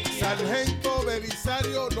 Infantería. Sargento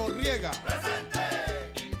Belisario Noriega. Presente.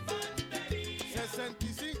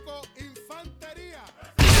 65 Infantería.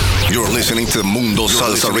 You're listening to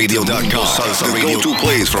MundoSalsaRadio.com, the go-to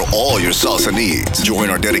place for all your salsa needs. Join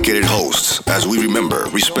our dedicated hosts as we remember,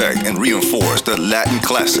 respect, and reinforce the Latin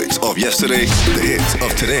classics of yesterday, the hits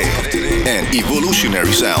of today, and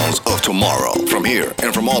evolutionary sounds of tomorrow from here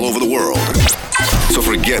and from all over the world. So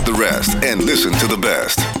forget the rest and listen to the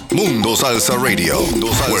best. Mundo Salsa Radio,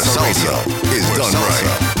 where salsa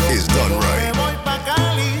is done right.